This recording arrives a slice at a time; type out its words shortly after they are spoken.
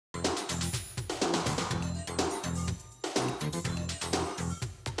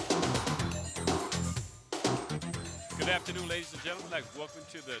afternoon, ladies and gentlemen. Welcome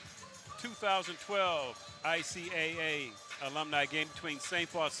to the 2012 ICAA alumni game between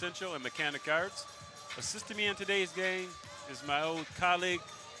St. Paul Central and Mechanic Arts. Assisting me in today's game is my old colleague,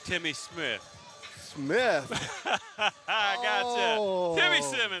 Timmy Smith. Smith? I gotcha. Oh. Timmy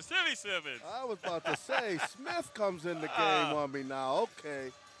Simmons. I was about to say, Smith comes in the game on me now.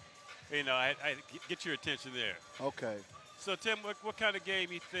 Okay. You know, I get your attention there. Okay. So, Tim, what kind of game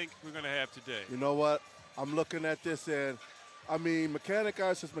you think we're going to have today? You know what? I'm looking at this and, I mean, Mechanic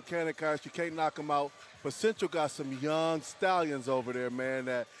Arts is Mechanic Arts. You can't knock them out. But Central got some young stallions over there, man,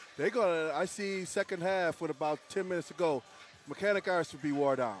 that they're going to, I see second half with about 10 minutes to go, Mechanic Arts would be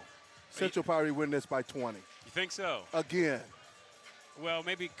wore down. Central probably win this by 20. You think so? Again. Well,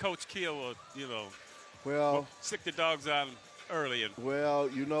 maybe Coach Keel will, will sick the dogs on early. Well,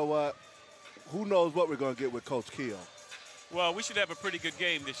 you know what? Who knows what we're going to get with Coach Keel. Well, we should have a pretty good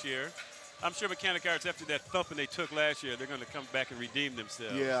game this year. I'm sure Mechanic Arts, after that thumping they took last year, they're going to come back and redeem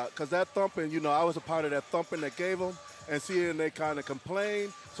themselves. Yeah, because that thumping, I was a part of that thumping that gave them, and seeing they kind of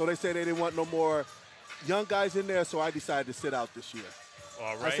complained, so they said they didn't want no more young guys in there, so I decided to sit out this year.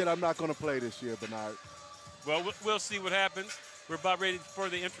 All right. I said I'm not going to play this year, Bernard. Well, we'll see what happens. We're about ready for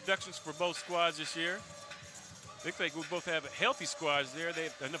the introductions for both squads this year. Looks like we both have healthy squads there. They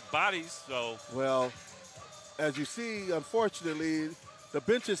have enough bodies, so. Well, as you see, unfortunately, the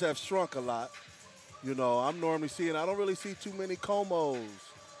benches have shrunk a lot. I'm normally seeing, I don't really see too many Comos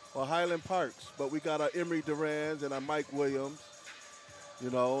or Highland Parks, but we got our Emory Durans and our Mike Williams.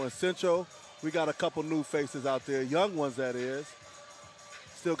 And Central, we got a couple new faces out there, young ones that is.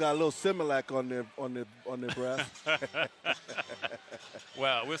 Still got a little Similac on their breath.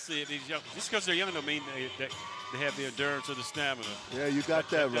 Well, we'll see. These young, just because they're young don't mean they have the endurance or the stamina. Yeah, you got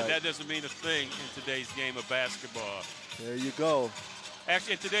that right. That doesn't mean a thing in today's game of basketball. There you go.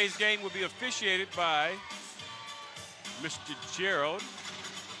 Actually, today's game will be officiated by Mr. Gerald.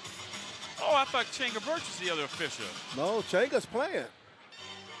 Oh, I thought Chenga Birch was the other official. No, Chenga's playing.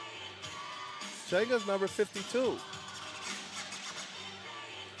 Chenga's number 52.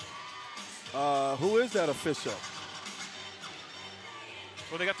 Who is that official?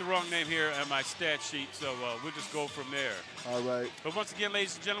 Well, they got the wrong name here on my stat sheet, so we'll just go from there. All right. But once again,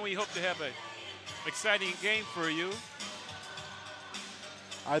 ladies and gentlemen, we hope to have an exciting game for you.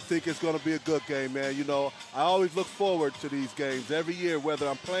 I think it's going to be a good game, man. I always look forward to these games every year, whether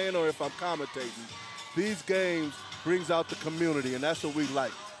I'm playing or if I'm commentating. These games brings out the community, and that's what we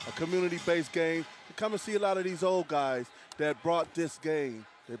like, a community-based game. You come and see a lot of these old guys that brought this game.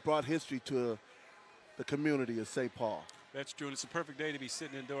 They brought history to the community of St. Paul. That's true, and it's a perfect day to be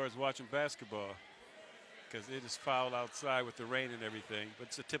sitting indoors watching basketball because it is foul outside with the rain and everything, but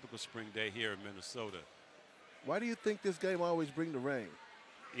it's a typical spring day here in Minnesota. Why do you think this game always bring the rain?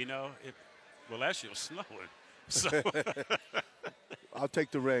 Last year it was snowing. So I'll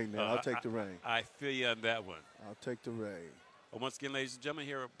take the rain, man. I'll take the rain. I feel you on that one. I'll take the rain. Well, once again, ladies and gentlemen,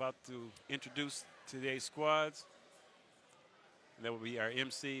 here about to introduce today's squads. And that will be our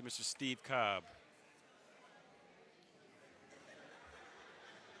MC, Mr. Steve Cobb.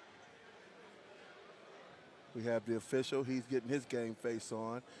 We have the official. He's getting his game face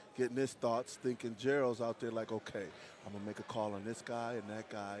on, getting his thoughts, thinking Gerald's out there like, okay, I'm going to make a call on this guy and that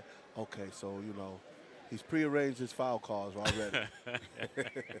guy. Okay, so, he's prearranged his foul calls already.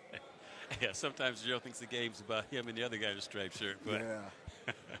 Yeah, sometimes Gerald thinks the game's about him and the other guy in the striped shirt. But.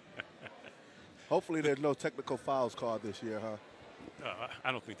 Yeah. Hopefully there's no technical fouls called this year, huh?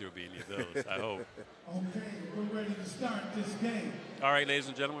 I don't think there will be any of those, I hope. Okay, we're ready to start this game. All right, ladies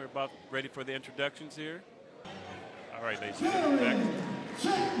and gentlemen, we're about ready for the introductions here. All right, ladies and gentlemen.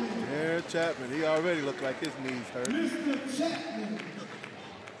 Aaron Chapman, he already looked like his knees hurt. Mr. Chapman.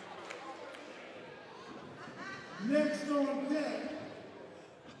 Next on deck,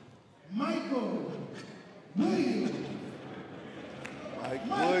 Michael Williams. Mike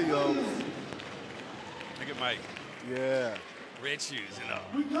Williams. Look at Mike. Yeah. Red shoes and all.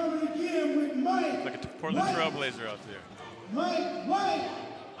 We're coming again with Mike. Look at the Portland Trailblazer out there. Mike White.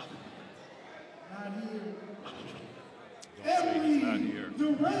 Not here. Emory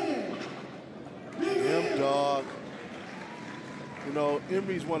Duran. Him, dog.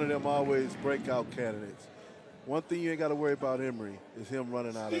 Emory's one of them always breakout candidates. One thing you ain't got to worry about Emory is him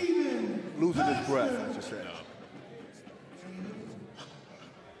running out of, losing his breath, as you said.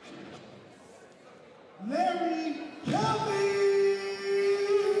 No. Larry Kelly.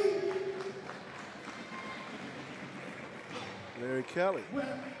 Larry Kelly,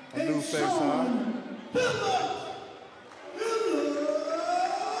 a new face on.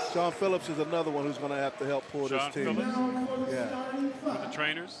 Sean Phillips is another one who's going to have to help pull this team. Phillips? Yeah. With the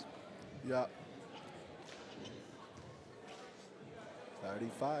trainers? Yeah.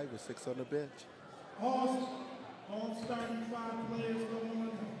 Starting 5 with 6 on the bench. All starting 5 players go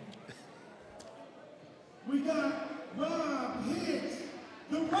on. We got Rob Hicks,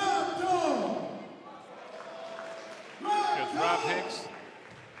 the Rob Dog. There's Rob Hicks,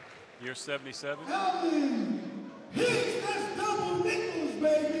 year 77. Alvin Hicks, that's double nickels,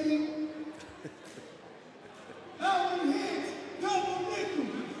 baby. Alvin Hicks, double nickels.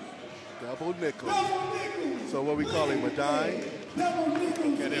 Double nickel. Double nickels. So what we call him, a dime? Double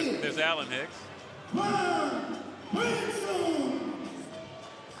nickels. Okay, there's Alan Hicks. Ron Ransom.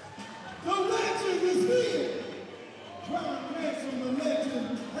 The legend is here. Ron Ransom, the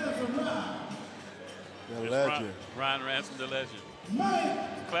legend, has arrived. The There's legend. Ron Ransom, the legend.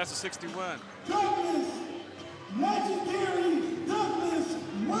 Mike Class of 61. Douglas, legendary Douglas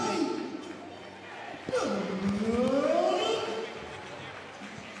White.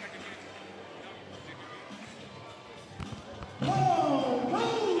 Paul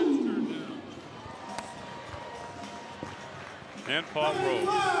Rose. And Paul Rose.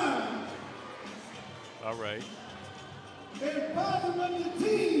 All right. And bottom of the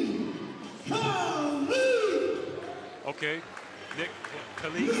team, Kyle Lee. Okay. Nick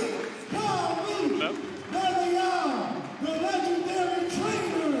Khalid. Kyle Lee. Left. There they are, the legendary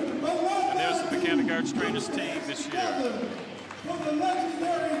trainer of And there's the Mechanic Arts Trainers team this year. together for the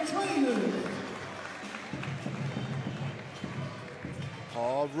legendary trainers.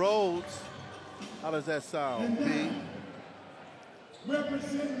 Paul Rhodes. How does that sound, B?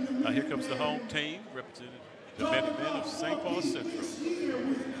 Representing the Here comes the home team, representing the Minutemen of St. Paul Central. this year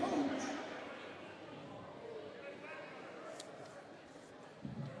with Coach.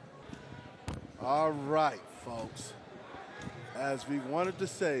 All right, folks. As we wanted to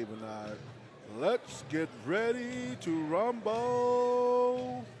say, Bernard, let's get ready to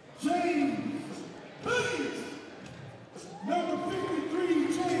rumble. James Banks. Number 53,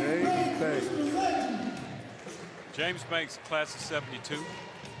 James James Banks. Mr. Legend. James Banks, class of 72.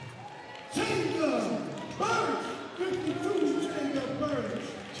 Chenga Birch. 52, Chenga Birch.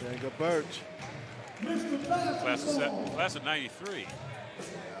 Chenga Birch. Mr. Basketball. Class of 93.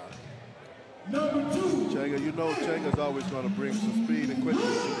 Number 2. Chenga, you know Chenga's always going to bring some speed and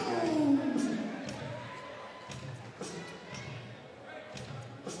quickness to the game.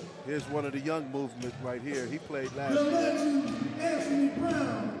 Here's one of the young movement right here. He played last The year. legend, Anthony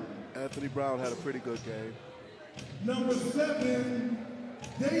Brown. Anthony Brown had a pretty good game. Number 7,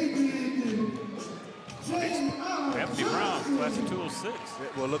 David James R. Anthony Brown, class of 206. Yeah,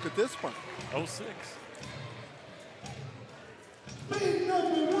 well, look at this one. 06. Big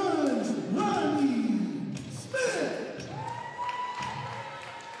number 1, Ronnie Smith.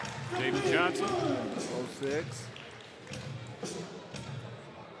 David Johnson. 06.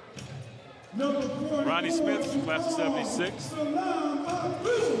 Number 4, Ronnie Smith, class of 76. Salam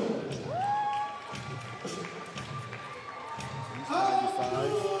Abdul. He's 95.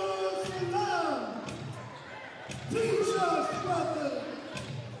 Salam. Teach us, brother.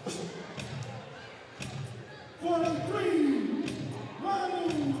 43,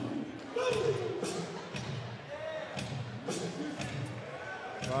 Ronald.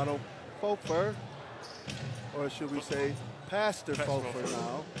 Ronald Fofer, or should we say Pastor Pastor Fofer Fofer.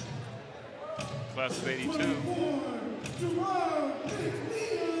 now. Class of 82. 24, Gerard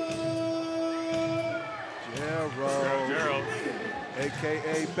McNeil. Gerald.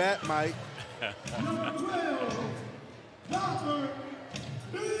 a.k.a. Bat Mike. Number 12, Robert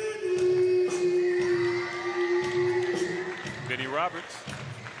Benny Roberts.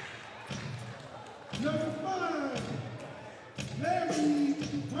 Number 5, Larry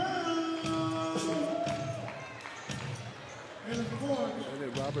Brown. And of course, And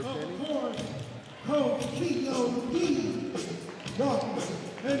then Robert Benny. Coach Kiko D. Walker.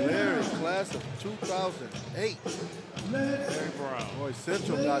 And Larry, now, class of 2008. let's Larry Brown. Boy,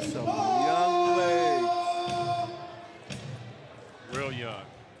 Central got some young legs. Real young.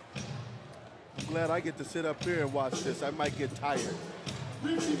 I'm glad I get to sit up here and watch this. I might get tired.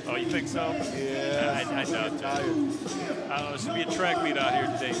 Oh, you think so? Yeah, I know. tired. I don't know. There should be a track meet out here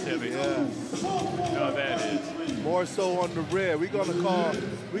today, Timmy. Yeah. You know what that is. More so on the rear. We're gonna call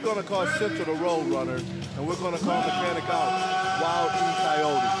Central the road runner, and we're gonna call Mechanic out Wild E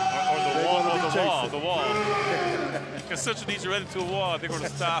Coyote. Or the They're wall. gonna Or be the wall. The wall. Because Central needs to run into a wall. They're going to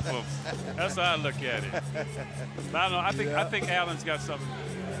stop them. That's how I look at it. But I don't know. I think Allen's got something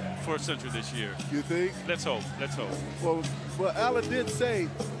for Central this year. You think? Let's hope. Let's hope. Well, Allen did say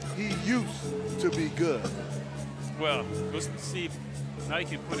he used to be good. Well, let's see. Now he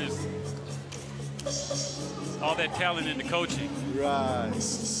can put all that talent into coaching. Right.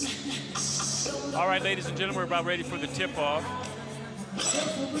 All right, ladies and gentlemen, we're about ready for the tip-off.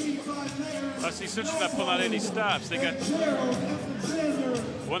 I see Central's not pulling out any stops. They got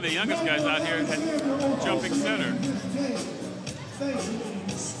one of the youngest guys out here at jumping center.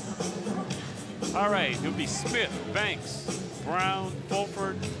 All right, it'll be Smith, Banks, Brown,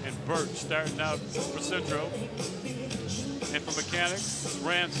 Fulford, and Birch starting out for Central. And for Mechanics,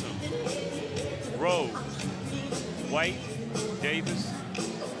 Ransom, Rose, White, Davis,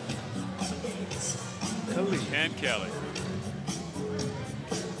 and Kelly.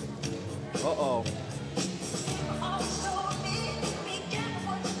 Uh-oh.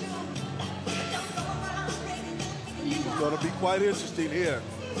 It's going to be quite interesting here.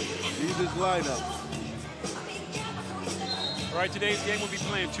 See this lineup. All right, today's game will be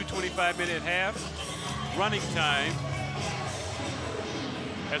playing 2:25-minute half. Running time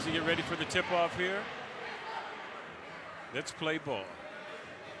as we get ready for the tip-off here. Let's play ball.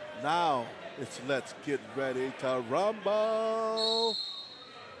 Now it's let's get ready to rumble.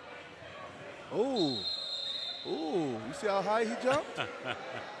 Ooh. Ooh, you see how high he jumped?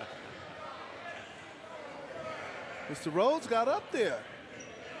 Mr. Rhodes got up there.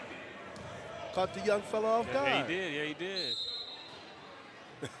 Caught the young fella off guard. Yeah, he did. Yeah, he did.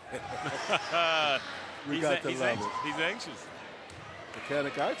 We got to love it. He's anxious.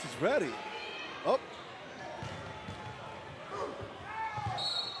 Mechanic Arts is ready. Oh.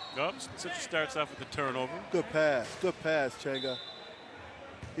 Oh, Central starts off with the turnover. Good pass, Chenga.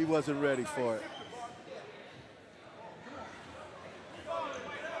 He wasn't ready for it.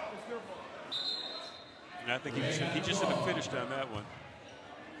 And I think he just should have finished on that one.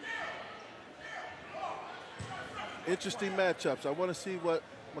 Interesting matchups. I want to see what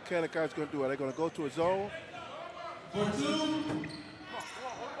Mechanic Arts going to do. Are they going to go to a zone?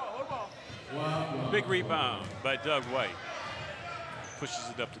 Big rebound by Doug White. Pushes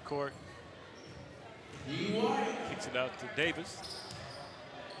it up the court. Kicks it out to Davis.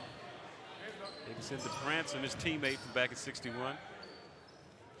 Davis into Branson, his teammate from back in '61.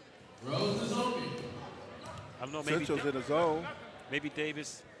 Rose is open. I don't know, maybe Central's in the zone. Maybe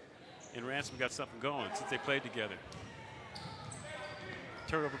Davis and Ransom got something going since they played together.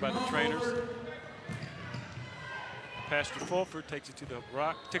 Turnover by the trainers. Pastor Fulford takes it to the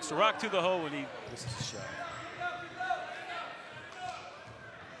rock, takes the rock to the hole, and he misses the shot.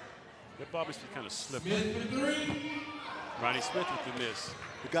 That ball must be kind of slipping. Ronnie Smith with the miss.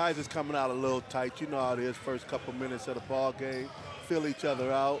 The guys is coming out a little tight. You know how it is, first couple minutes of the ball game. Feel each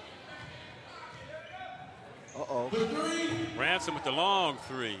other out. Uh-oh. Ransom with the long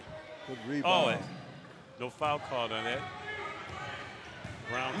three. Good rebound. Oh, no foul called on that.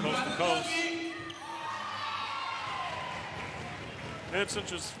 Brown coast to coast. And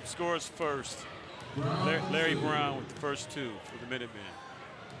Central scores first. Larry Brown with the first two for the Minutemen.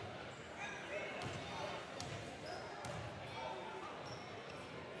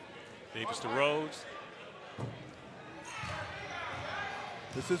 Davis to Rhodes.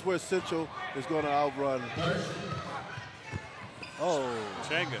 This is where Central is going to outrun. Oh.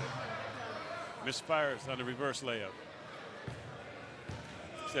 Chenga misfires on the reverse layup.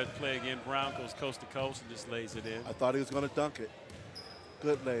 Set play again. Brown goes coast to coast and just lays it in. I thought he was going to dunk it.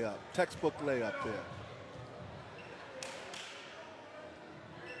 Good layup. Textbook layup there.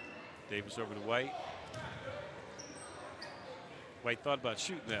 Davis over to White. White thought about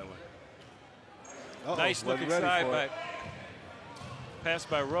shooting that one. Nice looking side by pass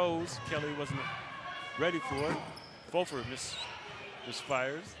by Rose. Kelly wasn't ready for it. Fulford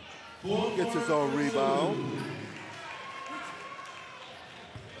misfires. Gets his own rebound.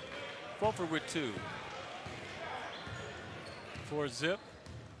 Fulford with two. For Zip.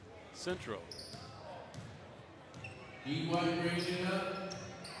 Central. White brings it up.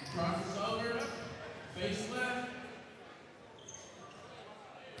 He crosses over. Face left.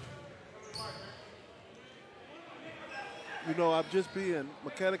 You know,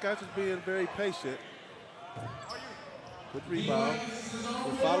 Mechanic Arts is being very patient. Good rebound.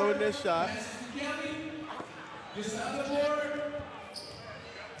 We're following their shot.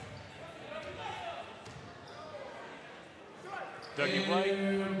 Dougie White.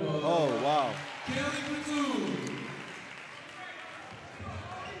 Oh, wow.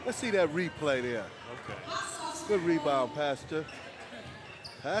 Let's see that replay there. Okay. Good rebound, Pastor.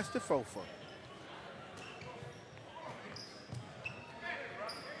 Pastor Fulford.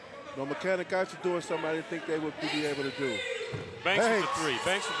 No, Mechanic Arts is doing something I didn't think they would be able to do. Banks with the three.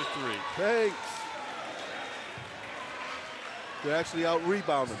 Banks with the three. Thanks. They're actually out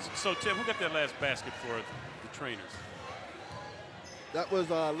rebounding. So, Tim, who got that last basket for the trainers? That was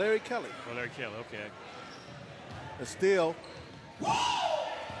Larry Kelly. Oh, Larry Kelly, okay. And still,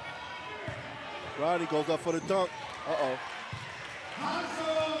 Rodney goes up for the dunk. Uh-oh.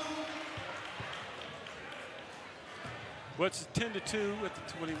 Well, it's 10-2 at the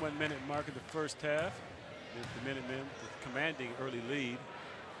 21-minute mark of the first half. The Minutemen with a commanding early lead.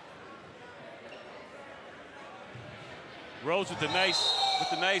 Rose with the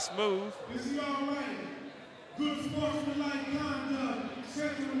nice move. Is he all right? Good sportsmanlike conduct.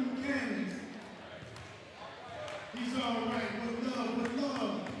 Central mechanics. He's all right. With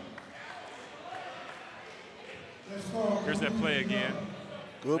love. Here's that play again.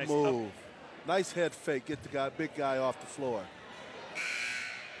 Good nice move. Nice head fake. Get the big guy off the floor.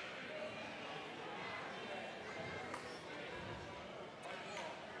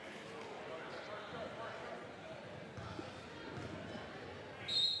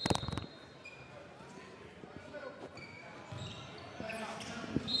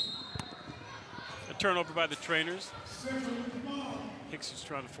 A turnover by the trainers. Hicks is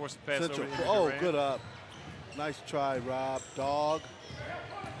trying to force the pass Central. over. Oh, good up. Nice try, Rob. Dog.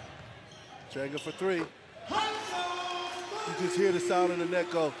 Jenga for three. You just hear the sound of the net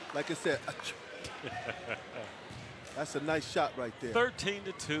go, like I said. That's a nice shot right there.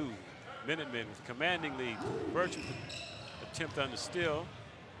 13-2. Minutemen with commanding lead. Birch with the attempt on the steal.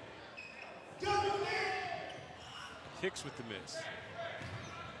 Hicks with the miss.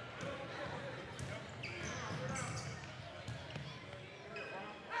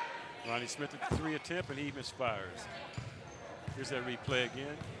 Ronnie Smith at the 3 attempt, and he misfires. Here's that replay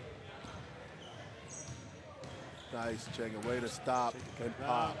again. Nice, Chenga. Way to stop and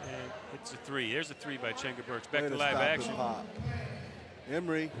pop. And it's a 3. Here's a 3 by Chenga Birch. Back Way to to live stop action. and pop.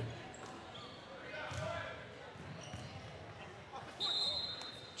 Emery.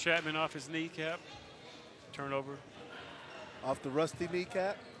 Chapman off his kneecap. Turnover. Off the rusty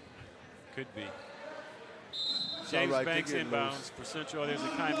kneecap. Could be. James right, Banks inbounds for Central. There's a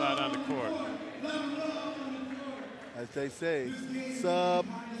timeout on the court. As they say, sub.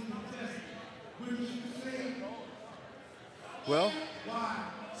 Well,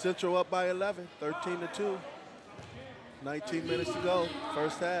 Central up by 11, 13-2. 19 minutes to go,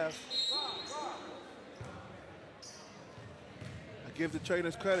 first half. I give the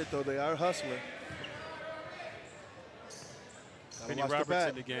trainers credit, though. They are hustling. Benny Roberts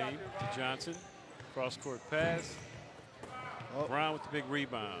in the game. Johnson, cross-court pass. Oh. Brown with the big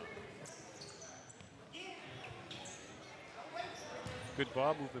rebound. Good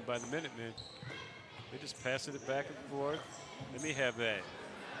ball movement by the Minutemen. They're just passing it back and forth. Let me have that.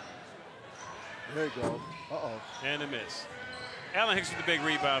 There you go. Uh-oh. And a miss. Allen Hicks with the big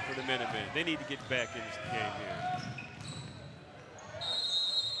rebound for the Minutemen. They need to get back in this game here.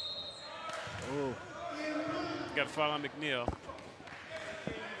 Oh. Got a foul on McNeil.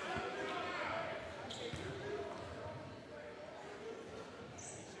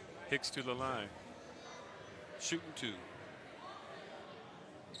 Hicks to the line. Shooting 2.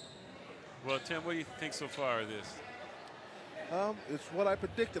 Well, Tim, what do you think so far of this? It's what I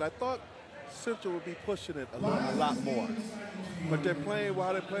predicted. I thought Central would be pushing it a lot more. But they're playing,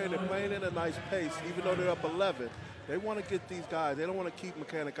 while they're playing in a nice pace. Even though they're up 11, they want to get these guys. They don't want to keep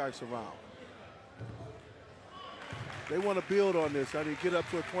Mechanic Arts around. They want to build on this. I mean, get up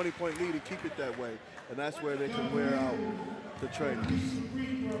to a 20-point lead and keep it that way. And that's where they can wear out the trainers.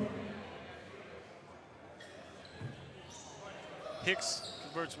 Hicks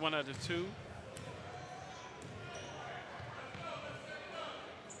converts 1 out of 2.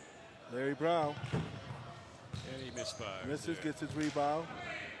 Larry Brown. And he misfires. Misses, gets his rebound.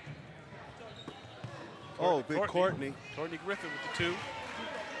 Oh, big Courtney. Courtney Griffin with the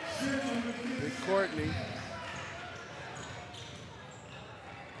 2. Big Courtney.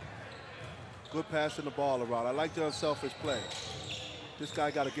 Good passing the ball around. I like the unselfish play. This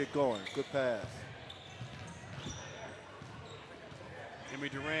guy got to get going. Good pass. Jimmy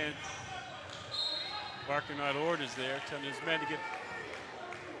Durant barking out orders there, telling his man to get.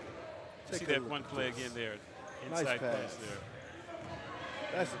 See that one play again there. Inside Nice pass. pass there.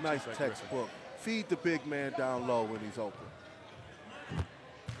 That's nice textbook. Feed the big man down low when he's open.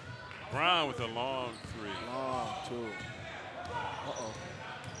 Brown with a long 3. Long 2. Uh-oh.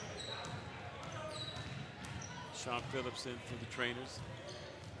 Sean Phillips in for the trainers.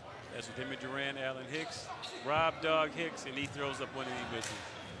 That's with Jimmy Durant, Allen Hicks, Rob Dog Hicks, and he throws up one and he misses.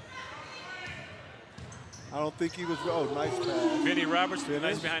 I don't think he was. Oh, nice pass. Benny Roberts,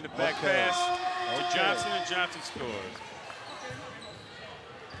 nice behind the back pass to Johnson, and Johnson scores.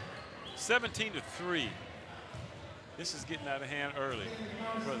 17-3. This is getting out of hand early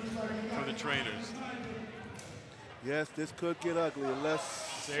for the trainers. Yes, this could get ugly unless.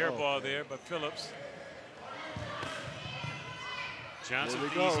 It's an air ball there by Phillips. Johnson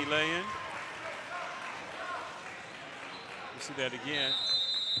with the easy lay-in. see that again.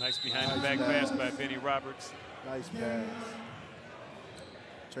 Nice behind-the-back pass by Benny Roberts. Nice pass.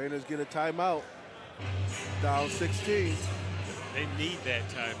 Trainers get a timeout. Down 16. They need that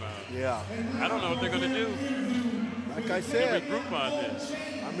timeout. Yeah. I don't know what they're going to do. Like I said, Group on this.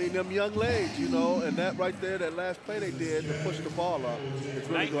 I mean, them young legs, you know, and that right there, that last play they did to push the ball up, it's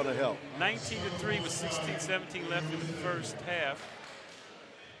really going to help. 19-3 with 16-17 left in the first half.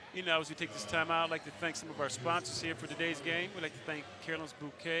 You know, as we take this time out, I'd like to thank some of our sponsors here for today's game. We'd like to thank Carolyn's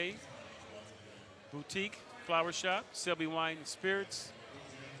Boutique, Flower Shop, Selby Wine and Spirits,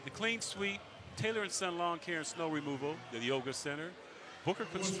 The Clean Suite, Taylor & Son Lawn Care and Snow Removal, the Yoga Center, Booker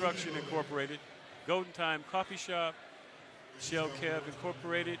Construction Incorporated, Golden Time Coffee Shop, Shell Kev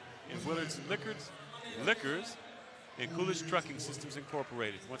Incorporated, and Willard's Liquors, and Coolidge Trucking Systems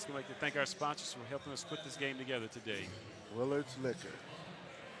Incorporated. Once again, I'd like to thank our sponsors for helping us put this game together today. Willard's Liquor.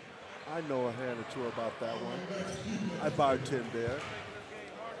 I know a hand or two about that one. I bartend there.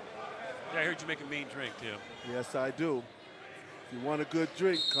 Yeah, I heard you make a mean drink, Tim. Yes, I do. If you want a good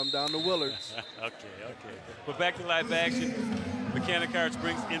drink, come down to Willard's. Okay. But back to live action. Mechanic Arts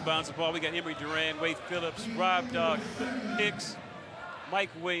brings inbounds the ball. We got Emory Duran, Wade Phillips, Rob Dog Hicks, Mike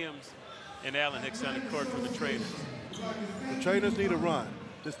Williams, and Alan Hicks on the court for the Trainers. The Trainers need a run.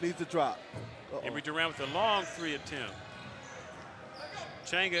 This needs a drop. Emory Duran with a long 3 attempt.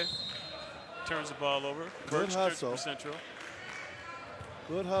 Changa turns the ball over. Good Birch hustle. For Central.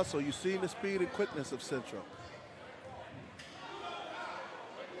 Good hustle. You've seen the speed and quickness of Central.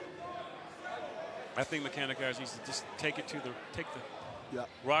 I think Mechanic Arts needs to just take the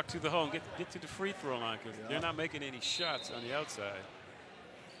rock to the hole and get to the free throw line because they're not making any shots on the outside.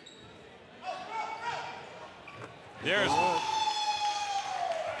 There's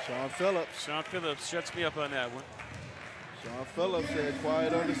Sean Phillips. Sean Phillips shuts me up on that one. Sean Phillips said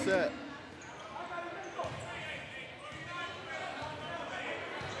quiet on the set.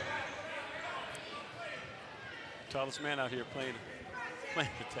 Tallest man out here playing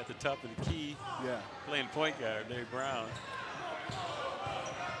at the top of the key. Yeah. Playing point guard, Larry Brown.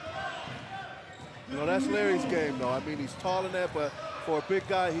 You know, that's Larry's game, though. I mean, he's tall in that, but for a big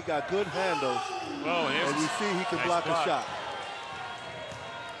guy, he got good handles. Oh, and you see he can nice block a shot.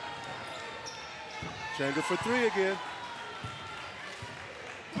 Changa for 3 again.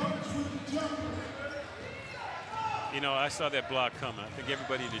 You know, I saw that block coming. I think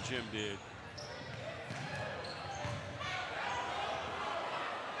everybody in the gym did.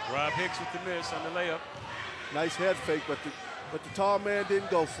 Rob Hicks with the miss on the layup. Nice head fake, but the tall man didn't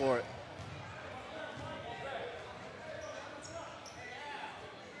go for it.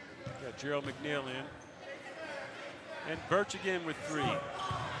 Got Gerald McNeil in. And Birch again with 3.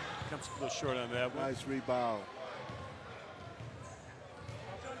 Comes a little short on that one. Nice rebound.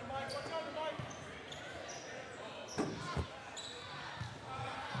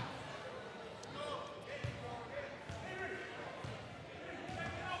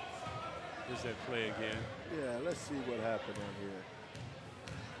 Here's that play again. Yeah, let's see what happened on here.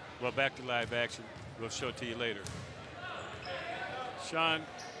 Well, back to live action. We'll show it to you later. Sean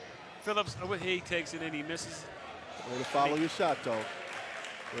Phillips, he takes it and he misses. Way to follow your shot, though.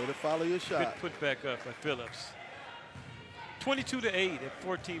 Way to follow your shot. Good put back up by Phillips. 22-8 at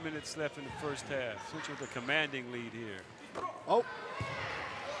 14 minutes left in the first half. Central with a commanding lead here. Oh,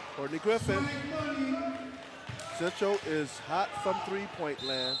 Courtney Griffin. Central is hot from three-point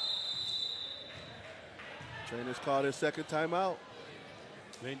land. Trainers call their second timeout.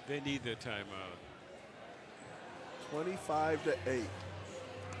 They need their timeout. 25-8. They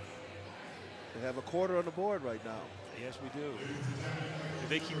have a quarter on the board right now. Yes, we do. If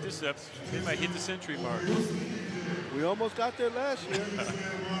they keep this up, they might hit the century mark. We almost got there last year.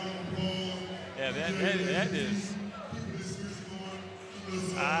 Yeah, that is.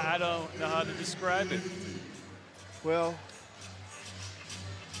 I don't know how to describe it. Well,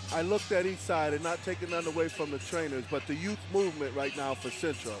 I looked at each side and not taking none away from the trainers, but the youth movement right now for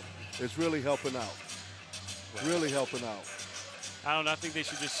Central is really helping out. Really helping out. I don't know. I think they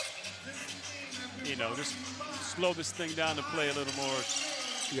should just, you know, just slow this thing down and play a little more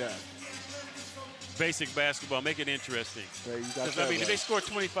basic basketball. Make it interesting. Because I mean, if they score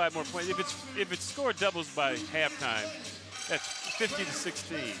 25 more points, if it's score doubles by halftime, that's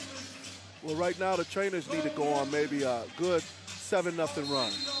 50-16. Well, right now the trainers need to go on maybe a good 7-0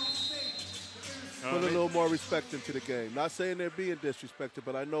 run. Put a little more respect into the game. Not saying they're being disrespected,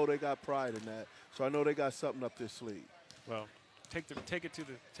 but I know they got pride in that. So I know they got something up their sleeve. Well, take it to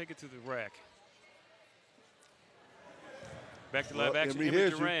the rack. Back to live action. Emory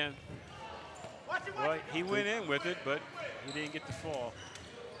Duran. Well, he went in with it, but he didn't get the fall.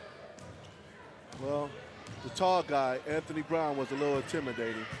 Well, The tall guy, Anthony Brown, was a little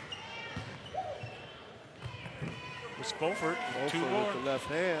intimidating. It's Fulford. Two Fulford more. with the left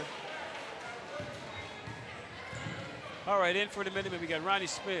hand. All right, in for the minute, we got Ronnie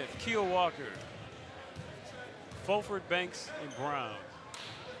Smith, Keel Walker, Fulford, Banks, and Brown.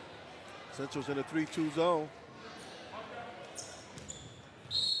 Central's in a 3-2 zone.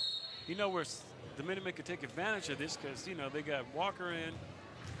 You know where the Minutemen could take advantage of this because, you know, they got Walker in.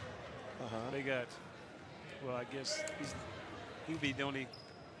 They got, well, I guess he'd be the only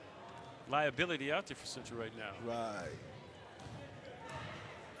liability out there for Central right now. Right.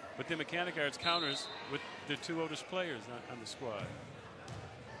 But then Mechanic Arts counters with the two oldest players on the squad.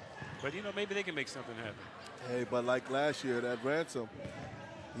 But, you know, maybe they can make something happen. Hey, but like last year, that Ransom,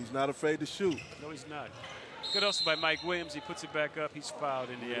 he's not afraid to shoot. No, he's not. Good hustle by Mike Williams. He puts it back up. He's fouled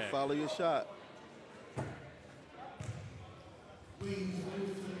in the act. Follow your shot.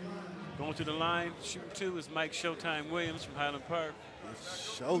 Going to the line, shooting two is Mike Showtime Williams from Highland Park.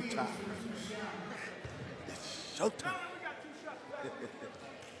 It's showtime. It's showtime.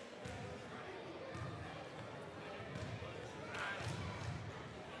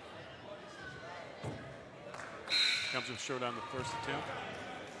 Comes up short on the first attempt.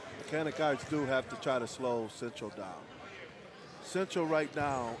 Mechanic Arts do have to try to slow Central down. Central right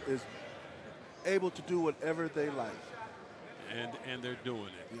now is able to do whatever they like. And they're doing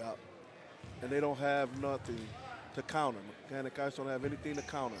it. Yep. And they don't have nothing to counter. Mechanic Arts don't have anything to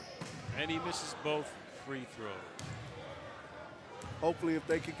counter. And he misses both free throws. Hopefully if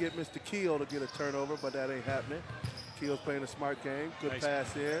they could get Mr. Keel to get a turnover, but that ain't happening. Keel's playing a smart game. Good Nice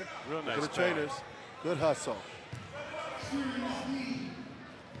pass in. Real nice For the pass. trainers. Good hustle.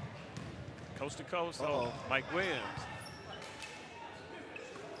 Coast to coast. Uh-oh. Oh, Mike Williams.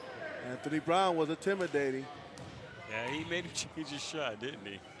 Anthony Brown was intimidating. Yeah, he made him change his shot, didn't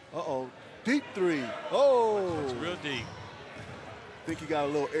he? Uh-oh. Deep three. Oh. It's real deep. I think he got a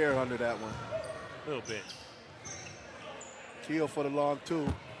little air under that one. A little bit. Keel for the long two.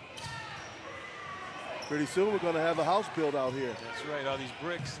 Pretty soon we're going to have a house built out here. That's right, all these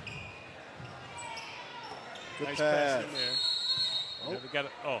bricks. Good Nice pass. pass in there. Yeah, they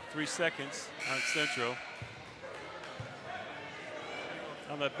got 3 seconds on Central.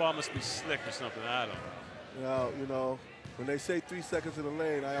 Oh, that ball must be slick or something. I don't know. Now, you know, when they say 3 seconds in the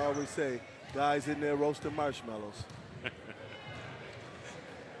lane, I always say, guys in there roasting marshmallows.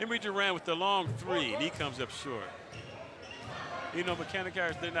 Emory Duran with the long three, and he comes up short. You know, Mechanic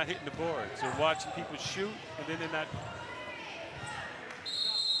Arts, they're not hitting the boards. They're watching people shoot, and then they're not.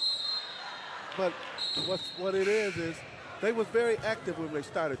 But what it is they was very active when they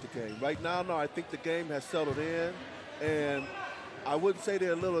started the game. Right now, no, I think the game has settled in, and I wouldn't say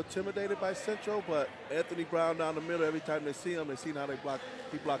they're a little intimidated by Central, but Anthony Brown down the middle, every time they see him, they see how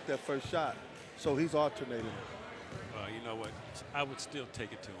he blocked that first shot. So he's alternating. You know what? I would still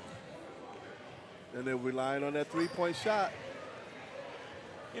take it to him. And they're relying on that three-point shot.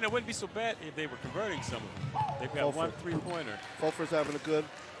 You know, it wouldn't be so bad if they were converting some of them. They've got one three-pointer. Fulford's having a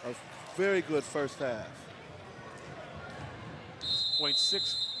very good first half.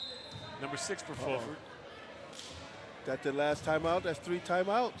 .6, number 6 for Fulford. Got their last timeout. That's 3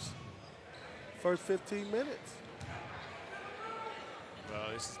 timeouts. First 15 minutes. Well,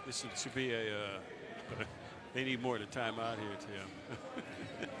 this should be a. They need more than timeout here, Tim.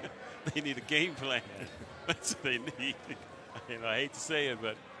 They need a game plan. That's what they need. You know, I hate to say it,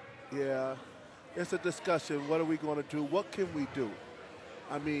 but. Yeah, it's a discussion. What are we going to do? What can we do?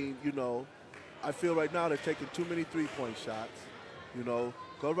 I mean, you know, I feel right now they're taking too many three-point shots. You know,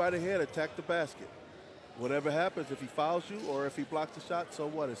 go right ahead, attack the basket. Whatever happens, if he fouls you or if he blocks the shot, so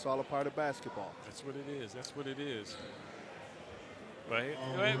what? It's all a part of basketball. That's what it is. That's what it is. But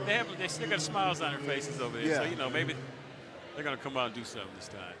they still got smiles on their faces over there. Yeah. So, you know, maybe they're going to come out and do something this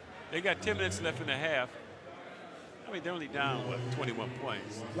time. They got 10 minutes left in the half. I mean, they're only down, 21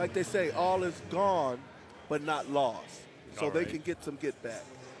 points. Like they say, all is gone, but not lost. So All they right. can get some get back.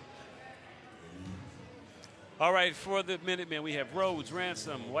 All right, for the Minutemen, we have Rhodes,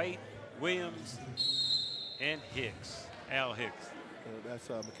 Ransom, White, Williams, and Hicks. Al Hicks. That's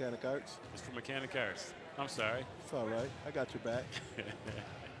Mechanic Arts. It's for Mechanic Arts. I'm sorry. It's all right. I got your back.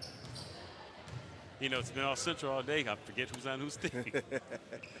 You know, it's been all Central all day. I forget who's on whose team.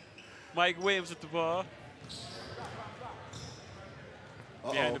 Mike Williams with the ball.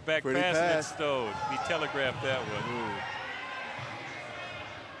 Behind the back pretty pass, and pass. it's stowed. He telegraphed that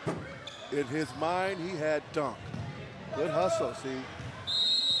one. In his mind, he had dunk. Good hustle, see.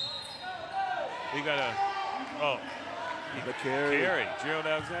 He got a, The carry. carry. Gerald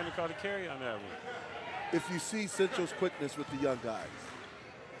Alexander called a carry on that one. If you see Central's quickness with the young guys,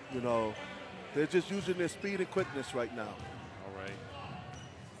 you know, They're just using their speed and quickness right now. All right.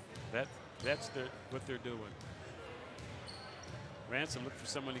 That's what they're doing. Ransom look for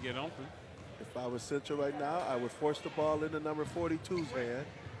someone to get open. If I was Central right now, I would force the ball into number 42's hand.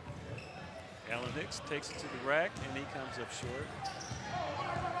 Allen Hicks takes it to the rack, and he comes up short.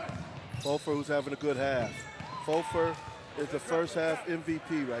 Fofer, who's having a good half. Fofer is the first half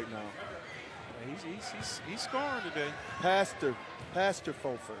MVP right now. He's scoring today. Pastor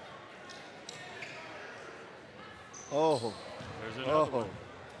Fofer. Oh. There's another one.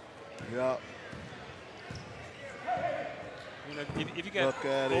 Yeah. You know, if you got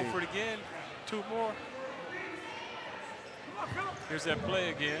Fulford again, 2 more. Here's that play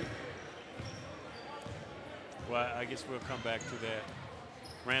again. Well, I guess we'll come back to that.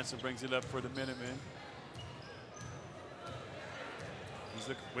 Ransom brings it up for the Minutemen. He's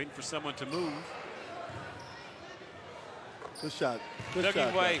waiting for someone to move. Good shot. Good Dougie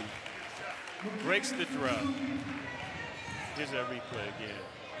shot, White breaks the drop. Here's that replay again.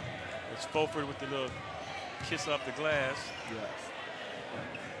 It's Fulford with the little kiss off the glass.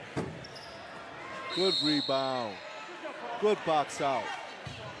 Yes. Good rebound. Good box out.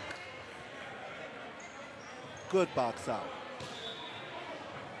 Good box out.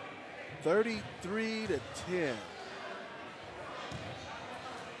 33-10.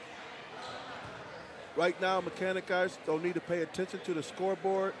 Right now, mechanic guys don't need to pay attention to the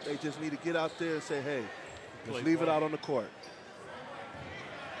scoreboard. They just need to get out there and say, hey, let's leave it out on the court.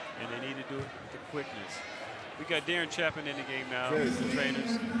 And they need to do it with the quickness. We got Darren Chapman in the game now. The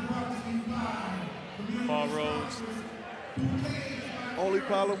trainers. Paul Rhodes. Only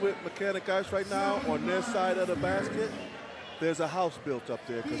problem with mechanic guys right now, on their side of the basket, there's a house built up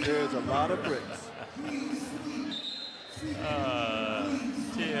there because there's a lot of bricks.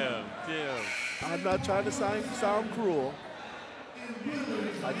 Tim. I'm not trying to sound cruel.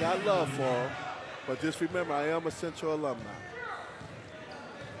 I got love for him, but just remember, I am a Central alumni.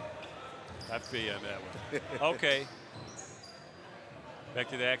 I feel you on that one. Okay. Back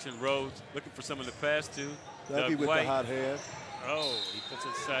to the action. Rhodes looking for someone to pass to. Dougie with White. the hot hand. Oh, he puts it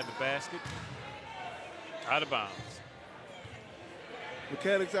inside the basket. Out of bounds.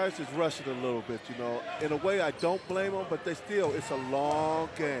 Mechanics guys just rushing a little bit, you know. In a way, I don't blame them, but it's a long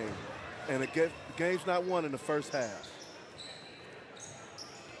game. And the game's not won in the first half.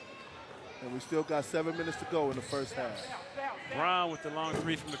 And we still got 7 minutes to go in the first half. Brown with the long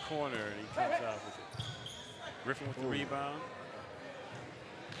 3 from the corner, and he comes out with it. Griffin with the rebound.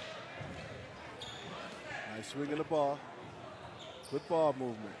 Nice swing of the ball. Good ball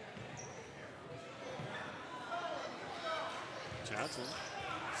movement. Johnson.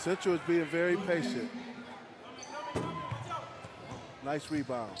 Central is being very patient. Nice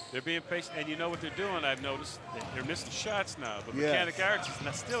rebound. They're being patient, and you know what they're doing, I've noticed? They're missing shots now, but Yes. Mechanic Arts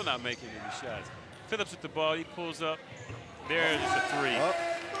is still not making any shots. Phillips with the ball, he pulls up. There's a 3. Up.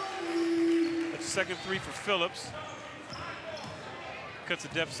 That's the second 3 for Phillips. Cuts the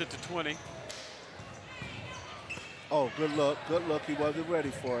deficit to 20. Oh, good look. Good look. He wasn't ready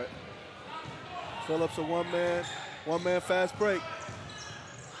for it. Phillips a one-man fast break.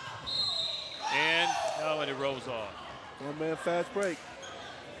 And it rolls off. One-man fast break.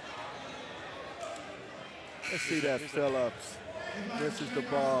 Let's see that Phillips. This is the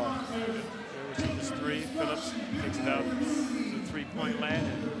ball. There was 3. Phillips takes it out. It's a 3-point land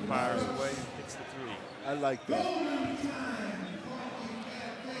and fires away and hits the 3. I like that.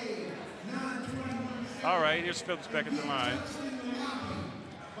 All right, here's Phillips back at the line.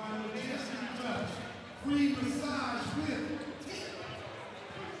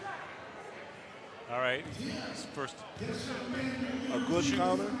 All right, his first. A good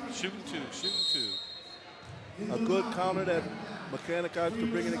counter. Shooting two. A good counter that Mechanic Arts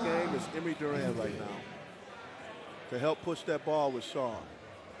could bring in the game is Emory Duran right now to help push that ball with Sean.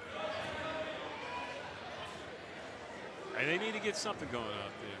 And they need to get something going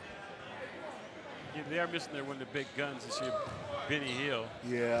out there. Yeah, they are missing one of the big guns this year, Benny Hill.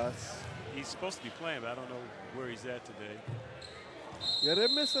 Yes. He's supposed to be playing, but I don't know where he's at today. Yeah, they're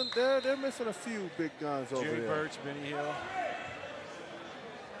missing a few big guns over Jerry there. Birch, Benny Hill.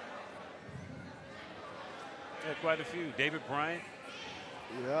 Yeah, quite a few. David Bryant.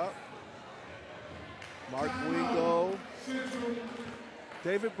 Yeah. Mark Wingo.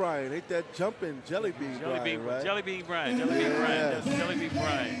 David Bryant, ain't that jumping Jelly Bean Bryant, right? Jelly Bean Bryant. Yes, Jelly Bean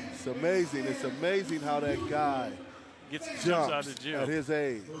Bryant. It's amazing. It's amazing how that guy Jumps jumps out of the gym at his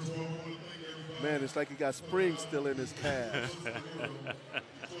age. Man, it's like he got springs still in his calves.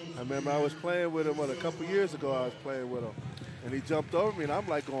 I remember I was playing with him a couple years ago. I was playing with him, and he jumped over me, and I'm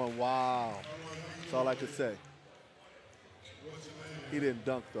like going, wow. That's all I could say. He didn't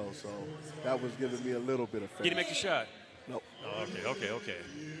dunk, though, so that was giving me a little bit of faith. Did he make the shot? Nope. Oh, okay.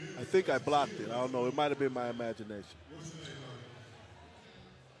 I think I blocked it. I don't know. It might have been my imagination.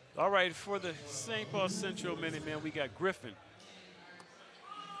 All right, for the St. Paul Central Minutemen, we got Griffin,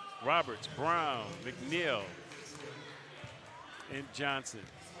 Roberts, Brown, McNeil, and Johnson.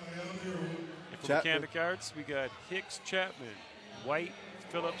 And for Mechanic Arts, we got Hicks, Chapman, White,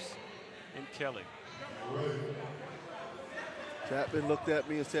 Phillips, and Kelly. Chapman looked at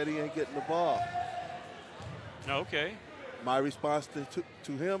me and said he ain't getting the ball. Okay. My response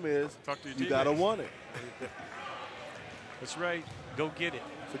to him is, you got to want it. That's right. Go get it.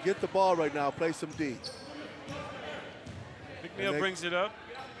 Forget the ball right now. Play some D. McNeil brings it up.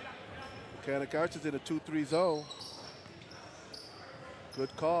 Mechanic Arts is in a 2-3 zone.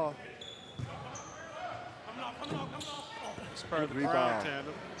 Good call. It's part of the rebound. Brown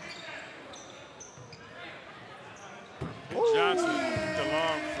tandem. And Johnson, the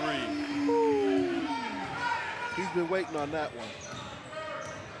long three. He's been waiting on that one.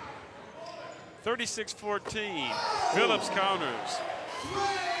 36-14. Phillips counters.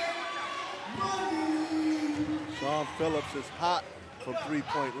 Sean Phillips is hot from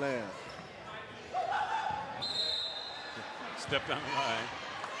three-point land. Stepped on the line.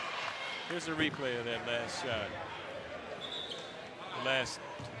 Here's a replay of that last shot.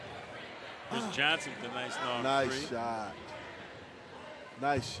 Here's Johnson with a nice long three. Nice shot.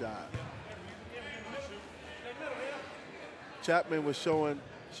 Nice shot. Chapman was showing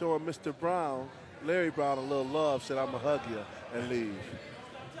Mr. Brown, Larry Brown, a little love, said, I'm going to hug you and leave.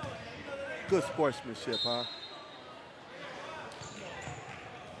 Good sportsmanship, huh?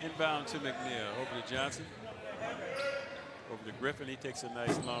 Inbound to McNeil. Over to Johnson. Over to Griffin. He takes a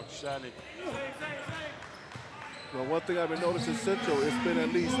nice long shot. Well, one thing I've been noticing Central, it's been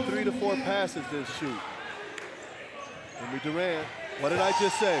at least 3 to 4 passes this shoot. Henry Durant, what did I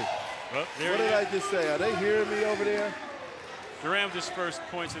just say? Well, what did I just say? Are they hearing me over there? Durant with his first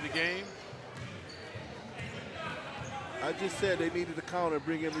points of the game. I just said they needed to counter and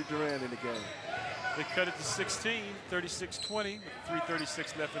bring Henry Durant in the game. They cut it to 16, 36-20, with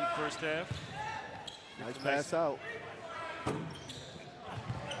 3:36 left in the first half. Nice pass out.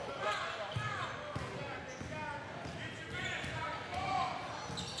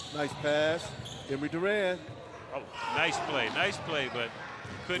 Nice pass. Henry Durant. Oh, nice play, but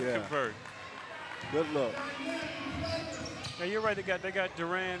couldn't convert. Good look. Now you're right. They got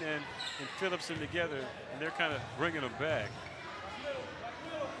Durant and Phillips in together, and they're kind of bringing them back.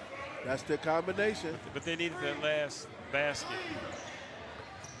 That's their combination. But they needed that last basket.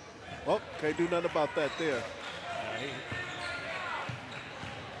 Oh, can't do nothing about that there.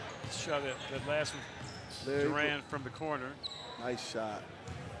 Shot that last one. Durant from the corner. Nice shot.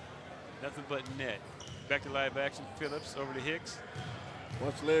 Nothing but net. Back to live action. Phillips over to Hicks.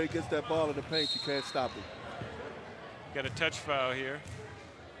 Once Larry gets that ball in the paint, you can't stop him. Got a touch foul here.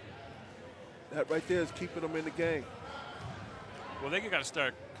 That right there is keeping them in the game. Well, they got to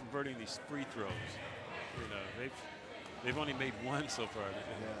start converting these free throws. You know, they've only made one so far.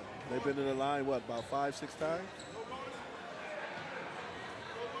 Yeah, they've been in the line, what, about 5-6 times?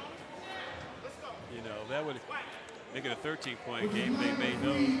 You know, that would make it a 13-point game. They made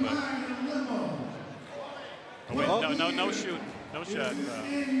those, but oh, wait, no shooting, no shot.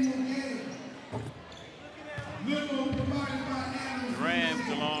 Durant with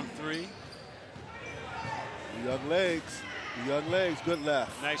the long three. The young legs, good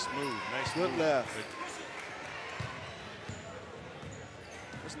left. Nice move, good left.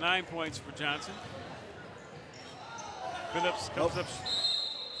 There's 9 points for Johnson. Phillips comes up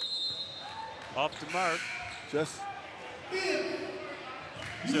off the mark. Just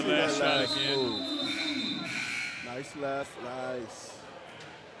the last shot again. Move. Nice left, nice.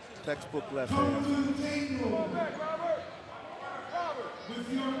 Textbook left hand.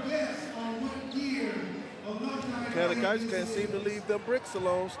 Mechanic Arts can't seem to leave them bricks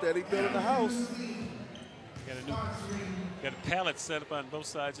alone. Steady building the house. Got a pallet set up on both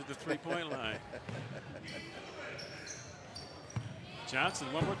sides of the three-point line.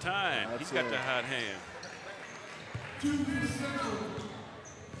 Johnson one more time. He's got the hot hand.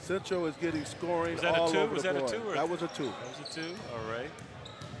 Central is getting scoring was that all a two? over Was the that board. a two? Or that was a two. That was a two. All right.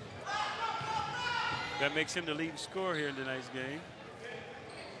 That makes him the leading scorer here in tonight's game.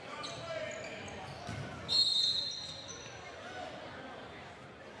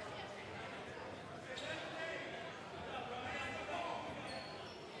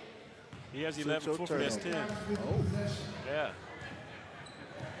 He has 11, Fulford has 10. Oh. Yeah.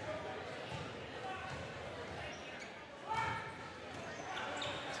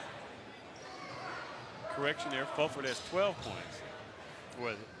 Correction there, Fulford has 12 points.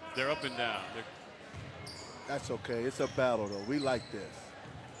 Well, they're up and down. That's okay. It's a battle, though. We like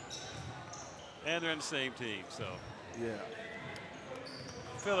this. And they're on the same team, so. Yeah.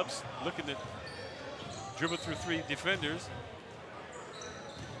 Phillips looking to dribble through 3 defenders.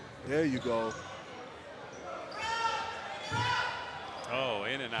 There you go. Oh,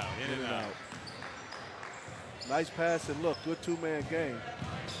 in and out, in and out. Nice pass and look. Good two-man game.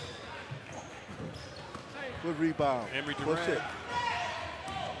 Good rebound. Emery Push Durant. it.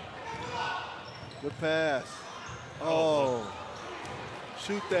 Good pass. Oh.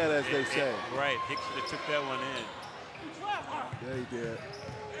 Shoot that, as they say. Right, Hicks took that one in. Yeah, he did.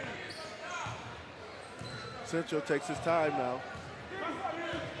 Central takes his time now.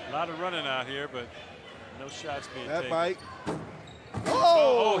 A lot of running out here, but no shots being That taken. bite.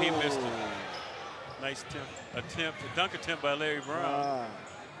 Oh, he missed it. Nice attempt, a dunk attempt by Larry Brown.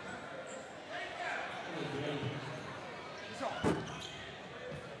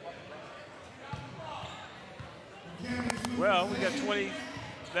 Well, we got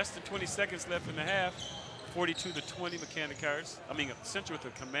less than 20 seconds left in the half. 42-20, Mechanic Arts. I mean, Central with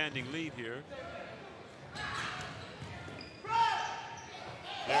a commanding lead here.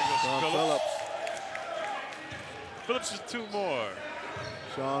 There goes Phillips. Phillips is 2 more.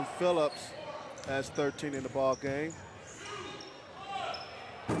 Sean Phillips has 13 in the ball game.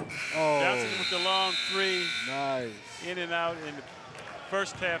 Oh, Johnson with the long 3. nice. In and out in the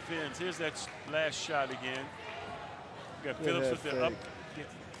first half ends. Here's that last shot again. We got Phillips with the up,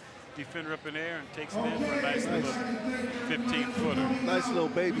 defender up in air and takes it in for a nice little 15-footer. Nice little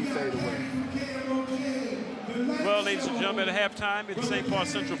baby fadeaway. Well, ladies and gentlemen, at halftime, it's St. Paul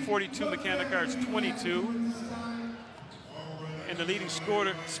Central 42, Mechanic Arts 22. And the leading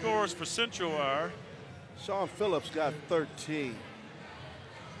scorers for Central are Sean Phillips got 13.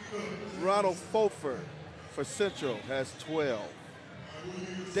 Ronald Fofer for Central has 12.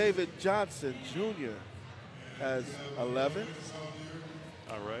 David Johnson Jr. has 11.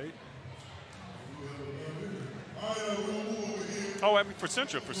 all right. Oh, I mean for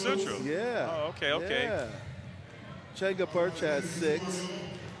Central. Yeah. Oh, okay. Yeah. Chenga Birch has 6.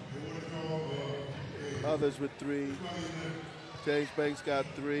 Others with 3. James Banks got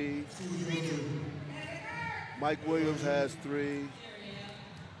 3. Mike Williams has 3.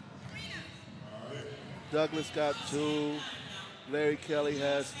 Douglas got 2. Larry Kelly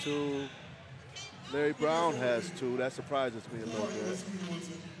has 2. Larry Brown has 2. That surprises me a little bit.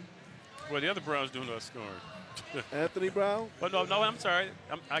 Well, the other Brown's doing no scoring. Anthony Brown? Well, no, I'm sorry.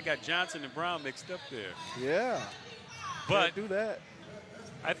 I got Johnson and Brown mixed up there. Yeah. But Can't do that.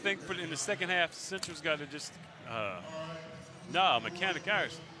 I think in the second half, Central's got to just Mechanic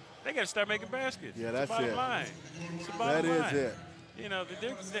Arts. They got to start making baskets. Yeah, that's it's the it. bottom line. It's the That bottom line. is it. You know,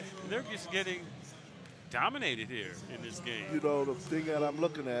 they're just getting dominated here in this game. You know, the thing that I'm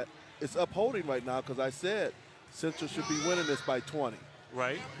looking at, it's upholding right now because I said Central should be winning this by 20.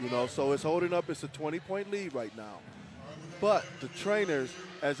 Right. You know, so it's holding up. It's a 20-point lead right now. But the trainers,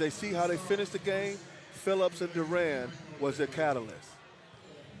 as they see how they finished the game, Phillips and Duran was their catalyst.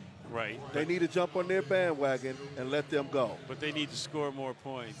 Right. They need to jump on their bandwagon and let them go. But they need to score more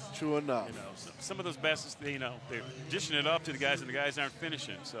points. True enough. You know, some of those baskets, they're dishing it off to the guys, and the guys aren't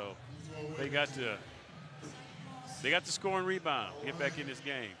finishing. So they got to score and rebound, get back in this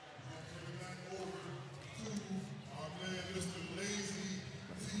game.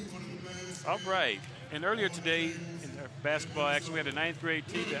 All right. And earlier today in our basketball action, we had a 9th grade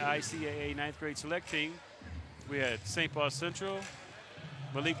team, the ICAA 9th grade select team. We had St. Paul Central,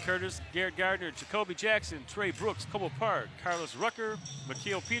 Malik Curtis, Garrett Gardner, Jacoby Jackson, Trey Brooks, Cobo Park, Carlos Rucker,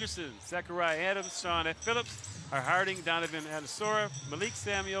 Makeel Peterson, Zachariah Adams, Sean F. Phillips, Har Harding, Donovan Adesora, Malik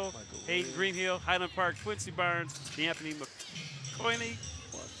Samuel, Hayden Greenhill, Highland Park, Quincy Barnes, Anthony McCoyney,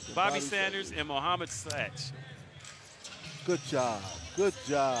 Bobby Sanders, and Mohammed Satch. Good job. Good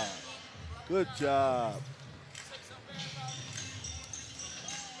job. Good job.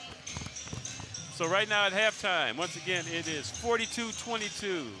 So right now at halftime, once again, it is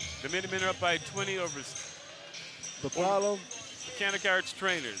 42-22. The Minutemen are up by 20 over The problem, Mechanic Arts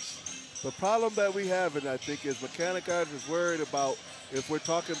trainers. the problem that we have, and I think, is Mechanic Arts is worried about if we're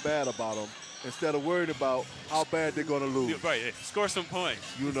talking bad about them instead of worried about how bad they're going to lose. Right, score some points.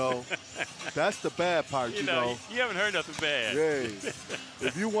 You know, that's the bad part, you know. You haven't heard nothing bad. Hey,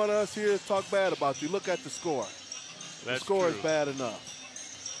 if you want us here to talk bad about you, look at the score. The score is bad enough.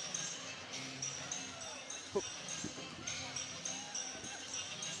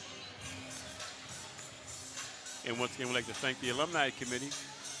 And once again, we'd like to thank the alumni committee.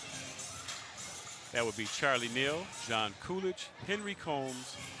 That would be Charlie Neal, John Coolidge, Henry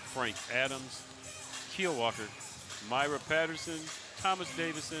Combs, Frank Adams, Keel Walker, Myra Patterson, Thomas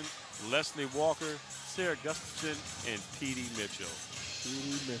Davison, Leslie Walker, Sarah Gustafson, and Petey Mitchell.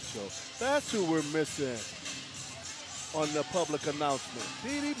 Petey Mitchell. That's who we're missing on the public announcement.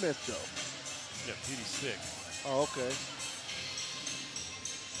 Petey Mitchell. Yeah, Petey's sick. Oh, okay.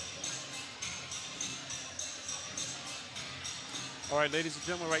 All right, ladies and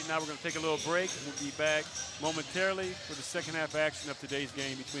gentlemen, right now we're going to take a little break. We'll be back momentarily for the second half action of today's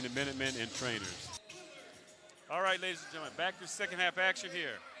game between the Minutemen and Trainers. All right, ladies and gentlemen, back to second half action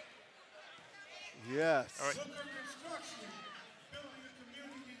here. Yes. All right.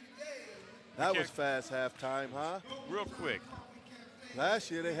 That was fast halftime, huh? Real quick. Last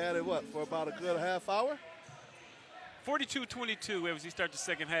year they had it, what, for about a good half hour? 42-22 as we start the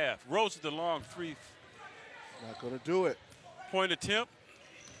second half. Rose with the long three. Not going to do it. Point attempt,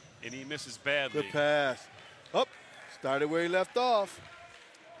 and he misses badly. Good pass. Up. Started where he left off.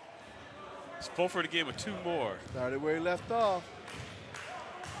 It's Fulford again with two more. Started where he left off.